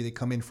come out. Maybe they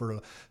come in for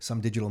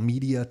some digital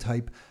media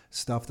type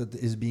stuff that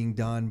is being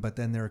done, but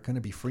then they're going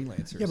to be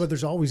freelancers. Yeah, but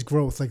there's always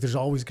growth. Like there's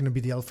always going to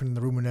be the elephant in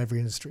the room in every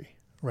industry.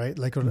 Right,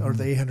 like or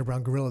the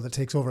 800-pound gorilla that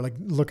takes over. Like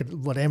look at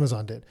what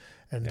Amazon did,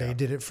 and they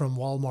did it from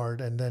Walmart,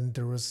 and then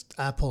there was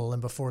Apple,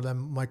 and before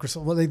them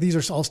Microsoft. Well, these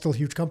are all still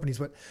huge companies,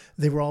 but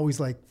they were always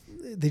like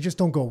they just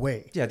don't go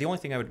away. Yeah, the only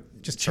thing I would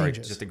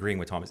just agreeing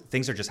with Tom is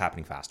things are just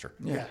happening faster.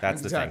 Yeah,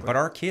 that's the thing. But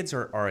our kids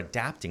are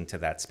adapting to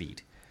that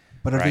speed.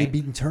 But are they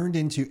being turned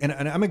into, and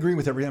I'm agreeing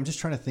with everything, I'm just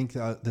trying to think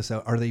this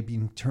out. Are they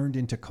being turned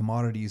into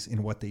commodities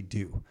in what they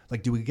do?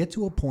 Like, do we get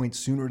to a point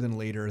sooner than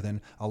later then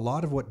a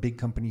lot of what big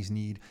companies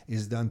need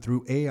is done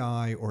through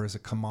AI or as a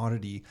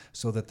commodity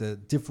so that the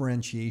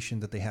differentiation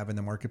that they have in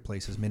the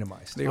marketplace is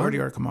minimized? They already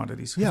are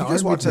commodities. Yeah, Have you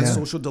guys watched that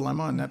Social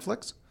Dilemma on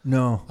Netflix?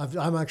 No.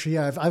 I'm actually,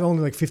 I've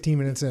only like 15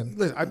 minutes in.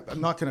 Listen, I'm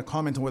not going to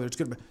comment on whether it's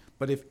good,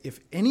 but if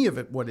any of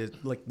it,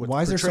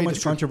 why is there so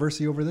much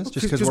controversy over this?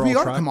 Just because we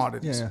are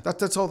commodities. Yeah.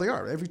 That's all they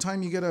are. Every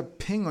time you get a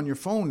ping on your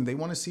phone, they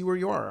want to see where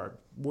you are.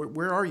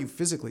 Where are you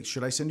physically?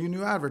 Should I send you a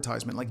new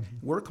advertisement? Like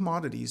we're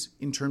commodities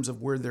in terms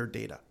of where their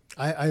data.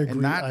 I agree.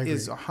 And that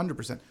is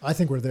 100%. I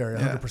think we're there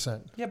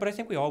 100%. Yeah, but I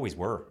think we always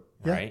were,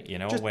 right? You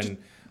know,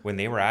 when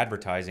they were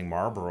advertising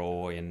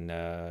Marlboro in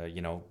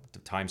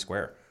Times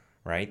Square.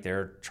 Right?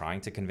 They're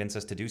trying to convince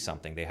us to do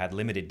something. They had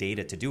limited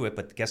data to do it,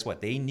 but guess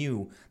what? They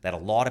knew that a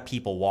lot of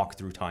people walk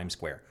through Times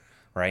Square,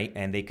 right?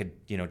 And they could,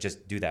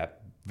 just do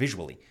that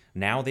visually.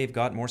 Now they've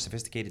got more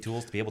sophisticated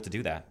tools to be able to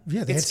do that.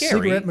 Yeah, they had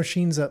cigarette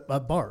machines at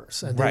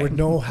bars, and they would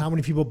know how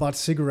many people bought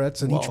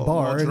cigarettes in each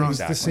bar, and it was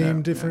the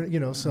same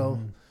different, so...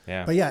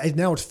 Yeah. But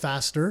now it's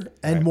faster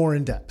and more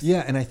in depth.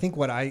 Yeah, and I think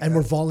and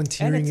we're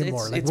volunteering it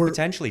more. It's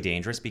potentially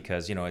dangerous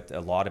because, a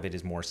lot of it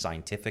is more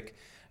scientific.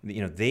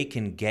 They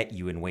can get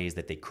you in ways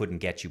that they couldn't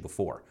get you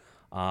before.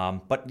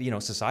 But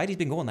society's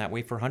been going that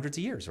way for hundreds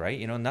of years, right?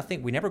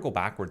 We never go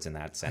backwards in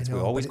that sense. We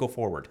always go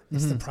forward.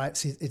 It's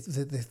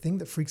the thing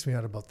that freaks me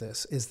out about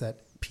this is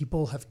that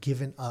people have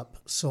given up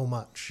so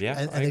much,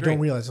 and they don't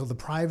realize the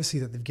privacy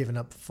that they've given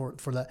up for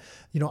that.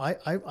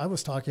 I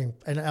was talking,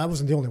 and I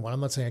wasn't the only one. I'm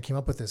not saying I came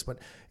up with this, but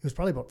it was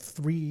probably about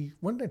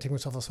when did I take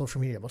myself off social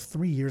media? About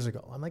 3 years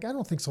ago. I'm like, I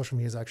don't think social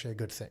media is actually a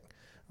good thing.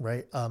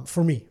 Right.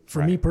 For me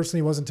personally,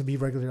 it wasn't to be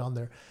regularly on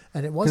there,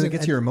 and it wasn't. Because it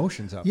gets your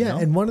emotions up. Yeah.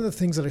 And one of the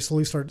things that I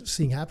slowly started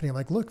seeing happening, I'm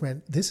like, look,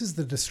 man, this is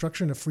the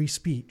destruction of free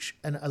speech.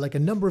 And like a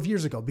number of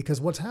years ago,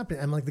 because what's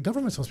happening, I'm like, the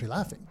government's supposed to be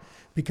laughing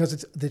because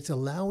it's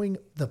allowing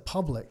the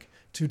public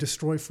to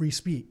destroy free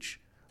speech.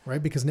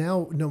 Right. Because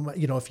now,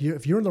 if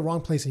you're in the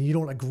wrong place and you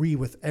don't agree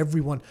with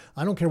everyone,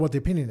 I don't care what the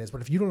opinion is,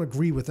 but if you don't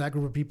agree with that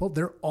group of people,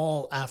 they're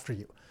all after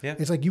you. Yeah.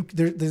 It's like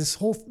there's this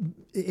whole,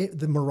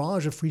 the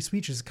mirage of free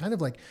speech is kind of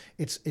like,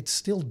 it's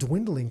still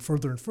dwindling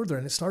further and further.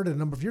 And it started a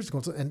number of years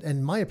ago. And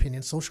in my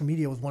opinion, social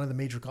media was one of the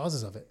major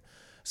causes of it.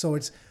 So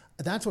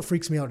that's what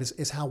freaks me out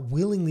is how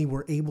willingly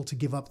we're able to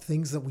give up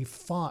things that we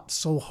fought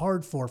so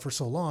hard for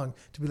so long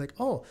to be like,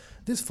 oh,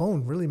 this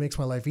phone really makes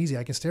my life easy.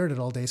 I can stare at it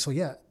all day. So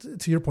yeah,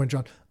 to your point,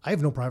 John, I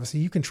have no privacy.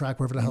 You can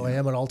track wherever the hell I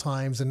am at all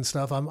times and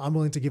stuff. I'm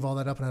willing to give all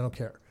that up and I don't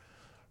care.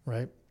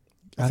 Right.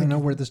 I don't know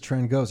where this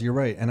trend goes. You're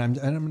right. And I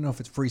don't know if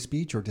it's free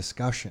speech or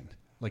discussion.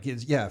 Like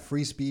it's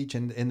free speech,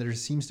 and there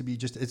seems to be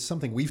it's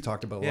something we've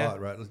talked about a lot,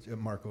 right,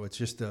 Marco? It's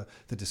just the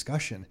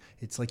discussion.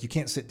 It's like you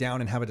can't sit down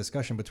and have a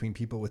discussion between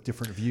people with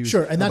different views.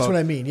 Sure, and that's what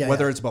I mean. Yeah,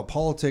 whether it's about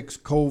politics,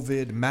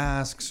 COVID,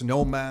 masks,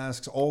 no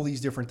masks, all these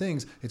different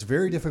things, it's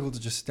very difficult to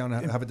just sit down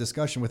and have a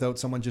discussion without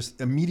someone just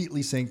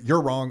immediately saying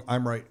you're wrong,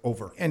 I'm right,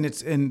 over. And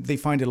they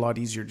find it a lot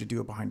easier to do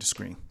it behind a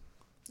screen.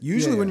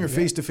 Usually, when you're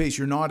face to face,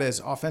 you're not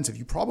as offensive.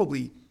 You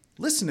probably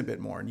listen a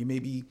bit more, and you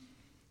maybe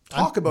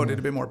talk about it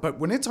a bit more. But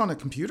when it's on a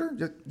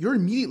computer, you're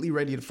immediately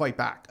ready to fight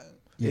back.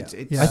 Yeah.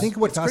 I think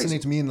what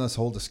fascinates me in this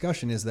whole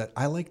discussion is that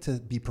I like to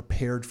be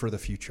prepared for the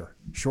future.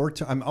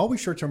 I'm always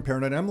short-term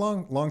paranoid. I'm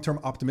long-term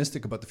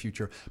optimistic about the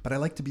future, but I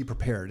like to be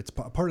prepared. It's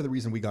part of the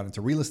reason we got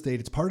into real estate.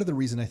 It's part of the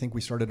reason I think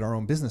we started our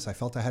own business. I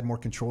felt I had more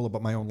control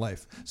about my own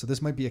life. So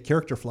this might be a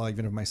character flaw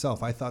even of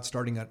myself. I thought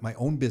starting at my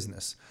own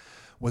business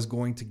was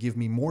going to give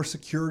me more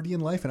security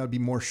in life, and I'd be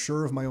more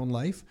sure of my own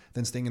life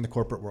than staying in the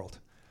corporate world.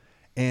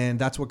 And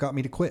that's what got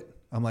me to quit.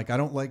 I'm like,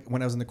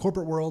 when I was in the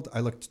corporate world,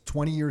 I looked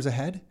 20 years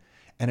ahead.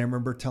 And I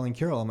remember telling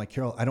Carol, I'm like,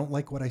 Carol, I don't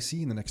like what I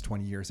see in the next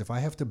 20 years. If I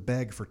have to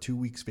beg for 2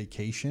 weeks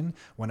vacation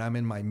when I'm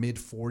in my mid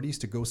 40s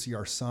to go see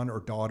our son or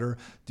daughter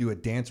do a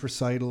dance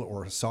recital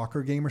or a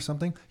soccer game or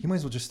something, you might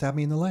as well just stab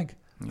me in the leg.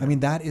 Yeah. I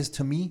mean, that is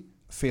to me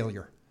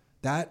failure.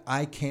 That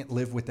I can't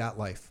live with that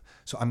life.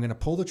 So I'm going to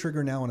pull the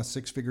trigger now on a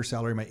 6-figure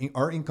salary.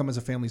 Our income as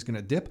a family is going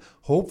to dip.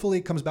 Hopefully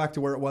it comes back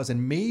to where it was.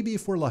 And maybe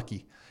if we're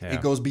lucky,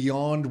 it goes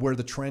beyond where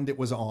the trend it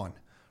was on.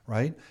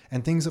 right?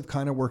 And things have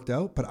kind of worked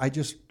out, but I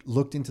just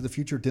looked into the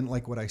future, didn't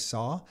like what I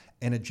saw,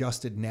 and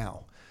adjusted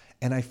now.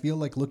 And I feel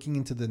like looking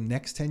into the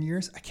next 10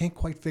 years, I can't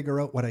quite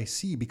figure out what I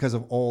see because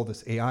of all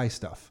this AI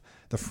stuff,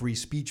 the free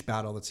speech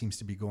battle that seems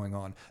to be going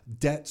on,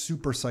 debt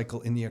super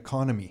cycle in the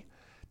economy,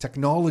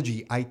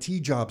 technology,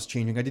 IT jobs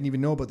changing. I didn't even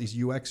know about these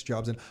UX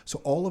jobs. And so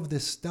all of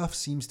this stuff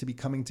seems to be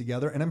coming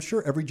together. And I'm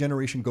sure every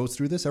generation goes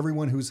through this.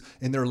 Everyone who's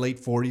in their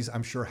late 40s,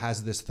 I'm sure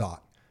has this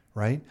thought,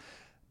 right?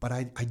 But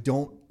I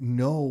don't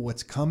know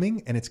what's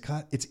coming. And it's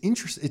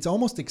interesting. It's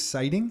almost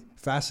exciting,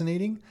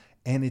 fascinating,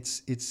 and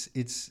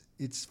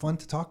it's fun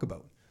to talk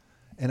about.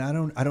 And I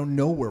don't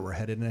know where we're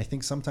headed. And I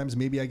think sometimes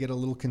maybe I get a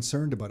little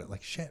concerned about it.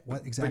 Like, shit,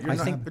 what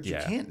exactly? But you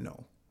can't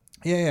know.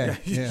 Yeah.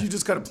 You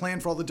just got to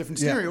plan for all the different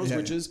scenarios,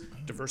 which is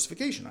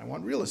diversification. I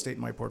want real estate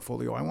in my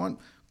portfolio. I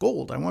want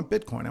gold. I want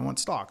Bitcoin. I want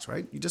stocks,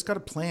 right? You just got to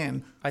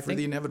plan for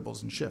the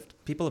inevitables and shift.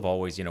 People have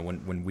always,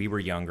 when we were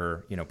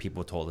younger,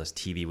 people told us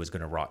TV was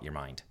going to rot your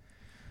mind,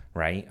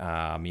 right?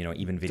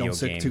 Even video games.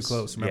 Don't sit too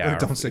close. Remember,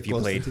 don't sit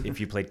close. If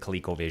you played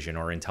ColecoVision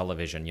or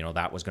Intellivision,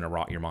 that was going to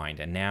rot your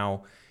mind. And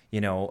now,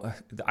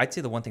 I'd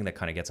say the one thing that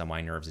kind of gets on my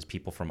nerves is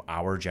people from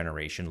our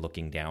generation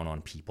looking down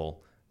on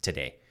people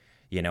today.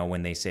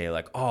 When they say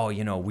like, oh,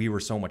 we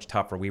were so much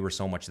tougher, we were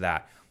so much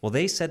that. Well,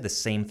 they said the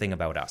same thing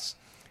about us.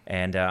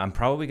 And I'm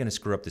probably going to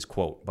screw up this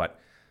quote, but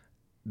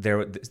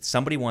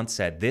somebody once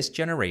said, this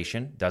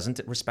generation doesn't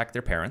respect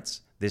their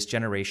parents. This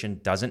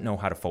generation doesn't know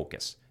how to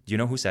focus. Do you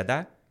know who said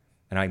that?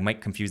 And I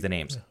might confuse the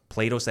names. Yeah.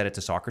 Plato said it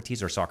to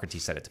Socrates, or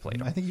Socrates said it to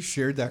Plato. I think you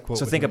shared that quote.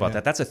 So think about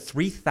that. That's a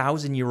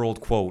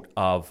 3,000-year-old quote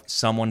of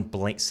someone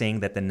saying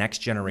that the next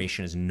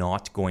generation is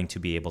not going to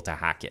be able to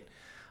hack it.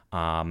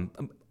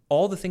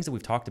 All the things that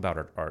we've talked about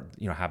are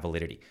have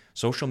validity.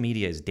 Social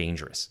media is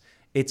dangerous.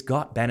 It's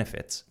got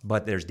benefits,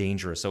 but there's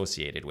danger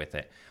associated with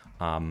it.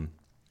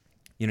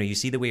 You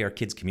see the way our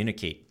kids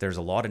communicate. There's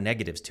a lot of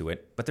negatives to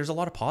it, but there's a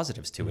lot of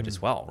positives to it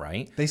as well,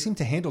 right? They seem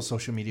to handle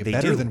social media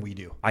better than we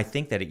do. I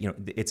think that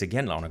it's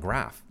again on a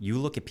graph. You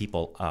look at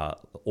people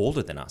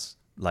older than us,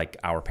 like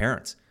our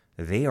parents.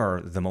 They are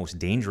the most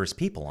dangerous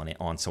people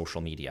on social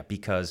media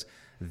because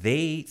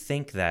they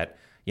think that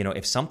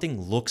if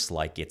something looks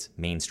like it's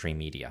mainstream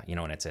media,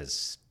 and it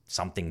says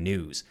something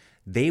news,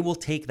 they will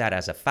take that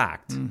as a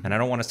fact. And I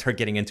don't want to start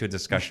getting into a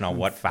discussion on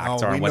what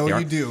facts are and what they are.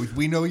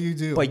 We know you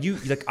do. But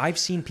I've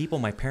seen people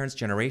my parents'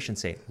 generation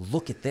say,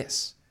 look at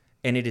this.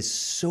 And it is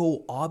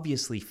so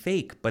obviously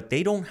fake, but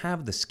they don't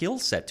have the skill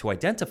set to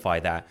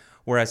identify that.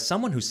 Whereas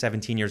someone who's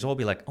 17 years old will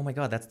be like, oh my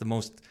God, that's the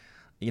most,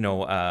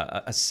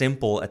 a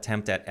simple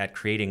attempt at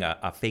creating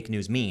a fake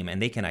news meme, and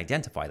they can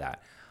identify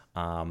that.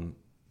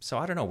 So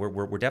I don't know.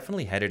 We're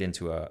definitely headed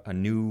into a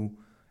new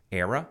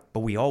era, but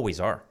we always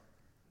are,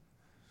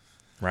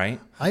 right?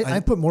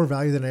 I put more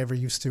value than I ever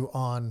used to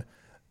on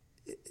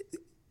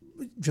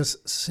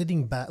just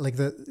sitting back, like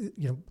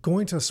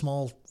going to a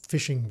small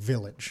fishing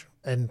village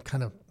and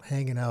kind of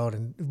hanging out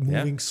and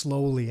moving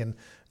slowly and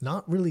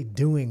not really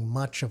doing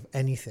much of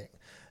anything.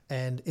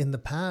 And in the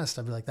past,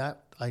 I'd be like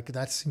that.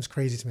 That seems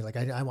crazy to me. Like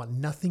I want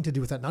nothing to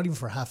do with that, not even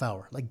for a half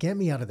hour. Like get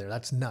me out of there.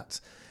 That's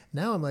nuts.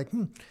 Now I'm like,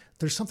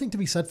 there's something to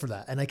be said for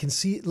that. And I can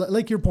see,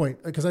 like your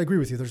point, because I agree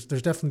with you, there's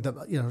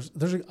definitely,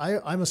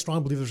 I'm a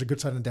strong believer there's a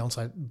good side and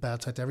downside,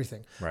 bad side to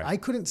everything. Right. I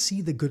couldn't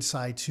see the good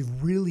side to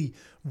really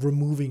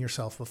removing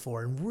yourself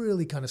before and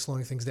really kind of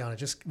slowing things down. It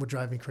just would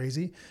drive me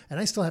crazy. And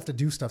I still have to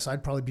do stuff. So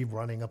I'd probably be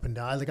running up and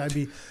down. Like I'd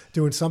be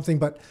doing something,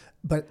 but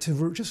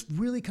to just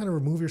really kind of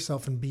remove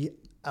yourself and be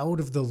out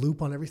of the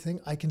loop on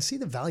everything, I can see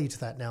the value to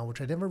that now,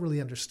 which I never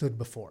really understood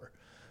before.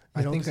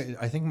 I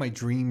think my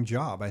dream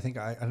job, I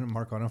don't know,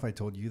 Mark, I don't know if I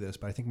told you this,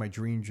 but I think my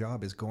dream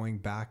job is going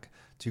back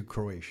to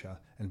Croatia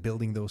and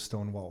building those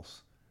stone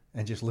walls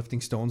and just lifting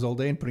stones all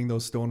day and putting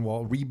those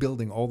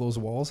rebuilding all those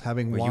walls,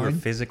 having wine. You were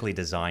physically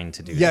designed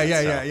to do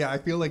that. Yeah. I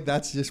feel like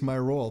that's just my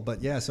role.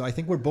 But yeah, so I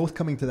think we're both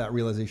coming to that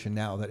realization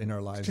now that in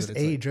our lives. It's just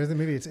age. I think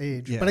maybe it's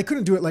age. Yeah. But I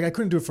couldn't do it. Like I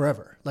couldn't do it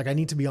forever. Like I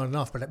need to be on and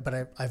off.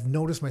 But I've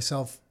noticed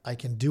myself, I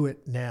can do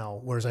it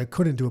now, whereas I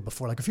couldn't do it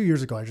before. Like a few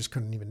years ago, I just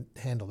couldn't even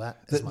handle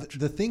that as much.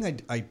 The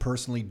thing I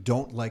personally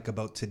don't like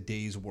about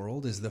today's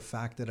world is the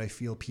fact that I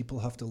feel people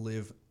have to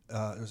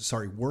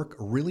work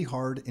really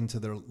hard into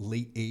their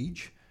late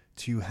age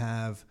to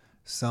have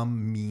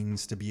some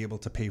means to be able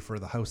to pay for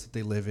the house that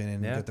they live in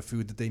and get the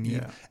food that they need.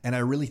 Yeah. And I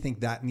really think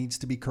that needs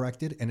to be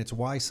corrected. And it's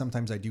why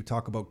sometimes I do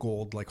talk about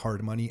gold like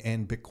hard money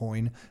and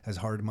Bitcoin as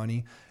hard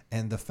money.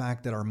 And the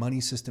fact that our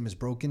money system is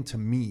broken, to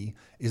me,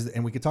 is,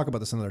 and we could talk about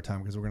this another time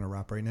because we're going to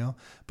wrap right now,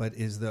 but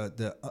is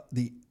the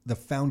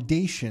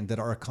foundation that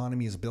our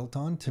economy is built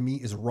on, to me,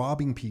 is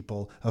robbing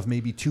people of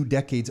maybe 2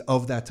 decades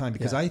of that time.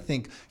 Because I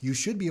think you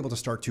should be able to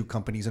start 2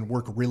 companies and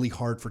work really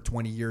hard for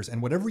 20 years.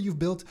 And whatever you've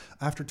built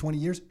after 20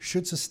 years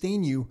should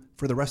sustain you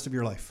for the rest of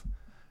your life.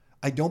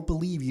 I don't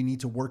believe you need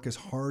to work as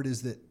hard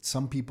as that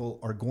some people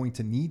are going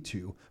to need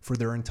to for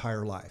their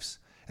entire lives.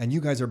 And you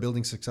guys are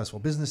building successful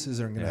businesses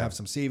and are going to have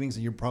some savings,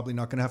 and you're probably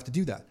not going to have to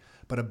do that.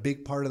 but a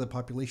big part of the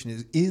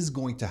population is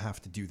going to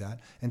have to do that.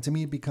 And to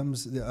me, it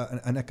becomes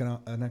an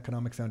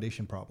economic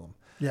foundation problem.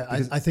 Yeah,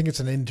 I think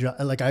it's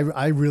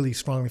I really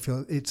strongly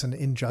feel it's an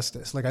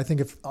injustice. Like, I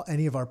think if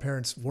any of our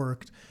parents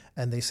worked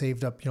and they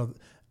saved up,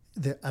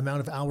 the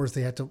amount of hours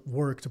they had to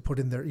work to put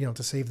in their,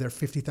 to save their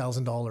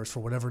 $50,000 for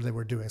whatever they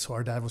were doing. So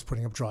our dad was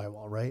putting up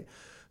drywall, right?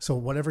 So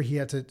whatever he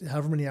had to,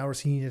 however many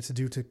hours he needed to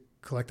do to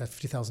collect that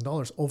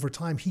 $50,000, over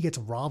time he gets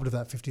robbed of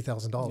that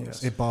 $50,000.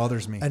 Yes. It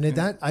bothers me. And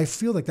that, I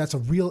feel like that's a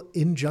real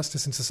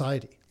injustice in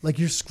society. Like,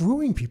 you're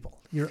screwing people.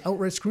 You're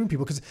outright screwing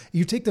people because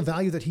you take the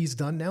value that he's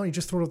done now and you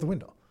just throw it out the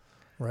window.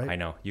 Right. I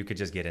know you could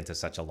just get into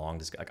such a long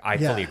discussion. I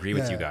fully agree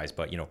with you guys,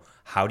 but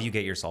how do you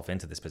get yourself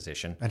into this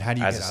position and how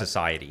do you as a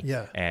society?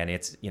 Yeah. And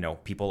it's,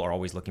 people are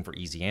always looking for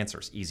easy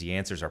answers. Easy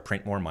answers are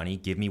print more money,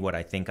 give me what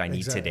I think I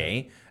need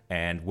today,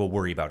 and we'll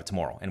worry about it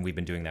tomorrow. And we've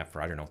been doing that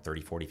for,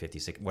 30, 40, 50,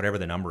 60, whatever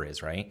the number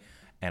is, right?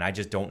 And I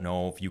just don't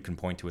know if you can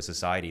point to a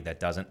society that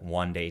doesn't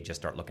one day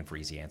just start looking for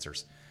easy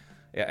answers.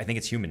 I think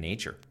it's human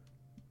nature.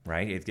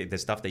 Right, the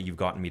stuff that you've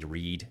gotten me to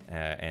read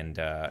and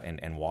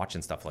watch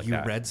and stuff like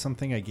that. You read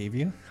something I gave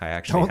you? I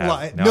actually don't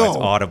lie. No, it's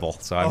Audible,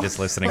 so I'm just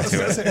listening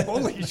to it. Say,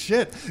 holy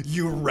shit!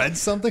 You read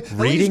something?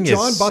 Reading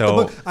John is bought so.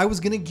 the book. I was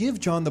going to give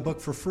John the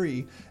book for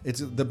free.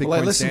 It's the Bitcoin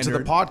Well, I listened Standard.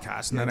 to the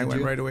podcast and then I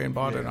went you? right away and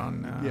bought it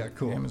on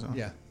cool. Amazon.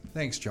 Yeah.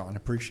 Thanks, John.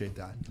 Appreciate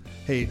that.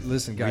 Hey,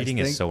 listen, guys. Reading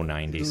is so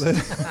 90s.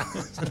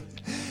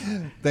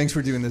 Thanks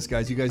for doing this,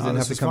 guys. You guys didn't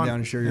have to come fun. down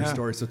and share your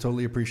story, so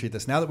totally appreciate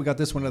this. Now that we got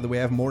this one out of the way,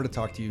 I have more to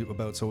talk to you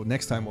about. So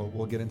next time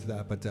we'll get into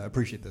that. But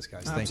appreciate this,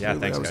 guys. Thank you. Yeah,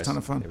 thanks, That was guys. a ton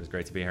of fun. It was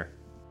great to be here.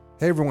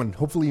 Hey everyone,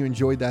 hopefully you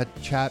enjoyed that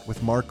chat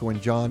with Marko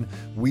and John.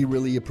 We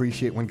really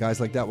appreciate when guys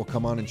like that will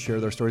come on and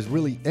share their stories.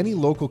 Really, any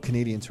local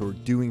Canadians who are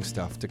doing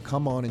stuff to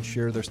come on and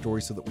share their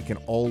stories so that we can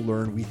all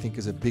learn, we think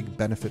is a big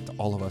benefit to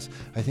all of us.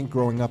 I think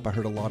growing up, I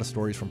heard a lot of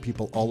stories from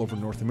people all over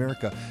North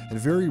America, and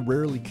very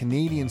rarely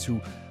Canadians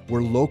who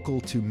were local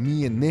to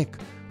me and Nick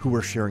who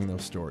were sharing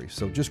those stories.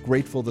 So just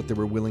grateful that they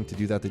were willing to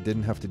do that. They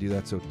didn't have to do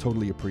that, so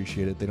totally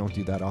appreciate it. They don't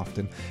do that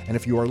often. And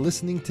if you are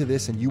listening to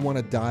this and you want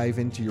to dive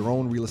into your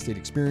own real estate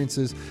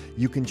experiences,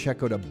 you can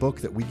check out a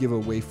book that we give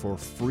away for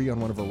free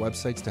on one of our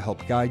websites to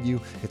help guide you.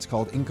 It's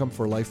called Income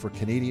for Life for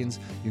Canadians.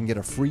 You can get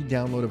a free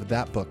download of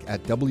that book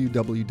at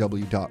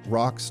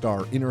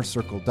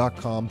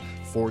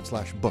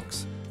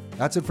www.rockstarinnercircle.com/books.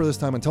 That's it for this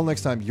time. Until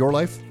next time, your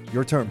life,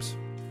 your terms.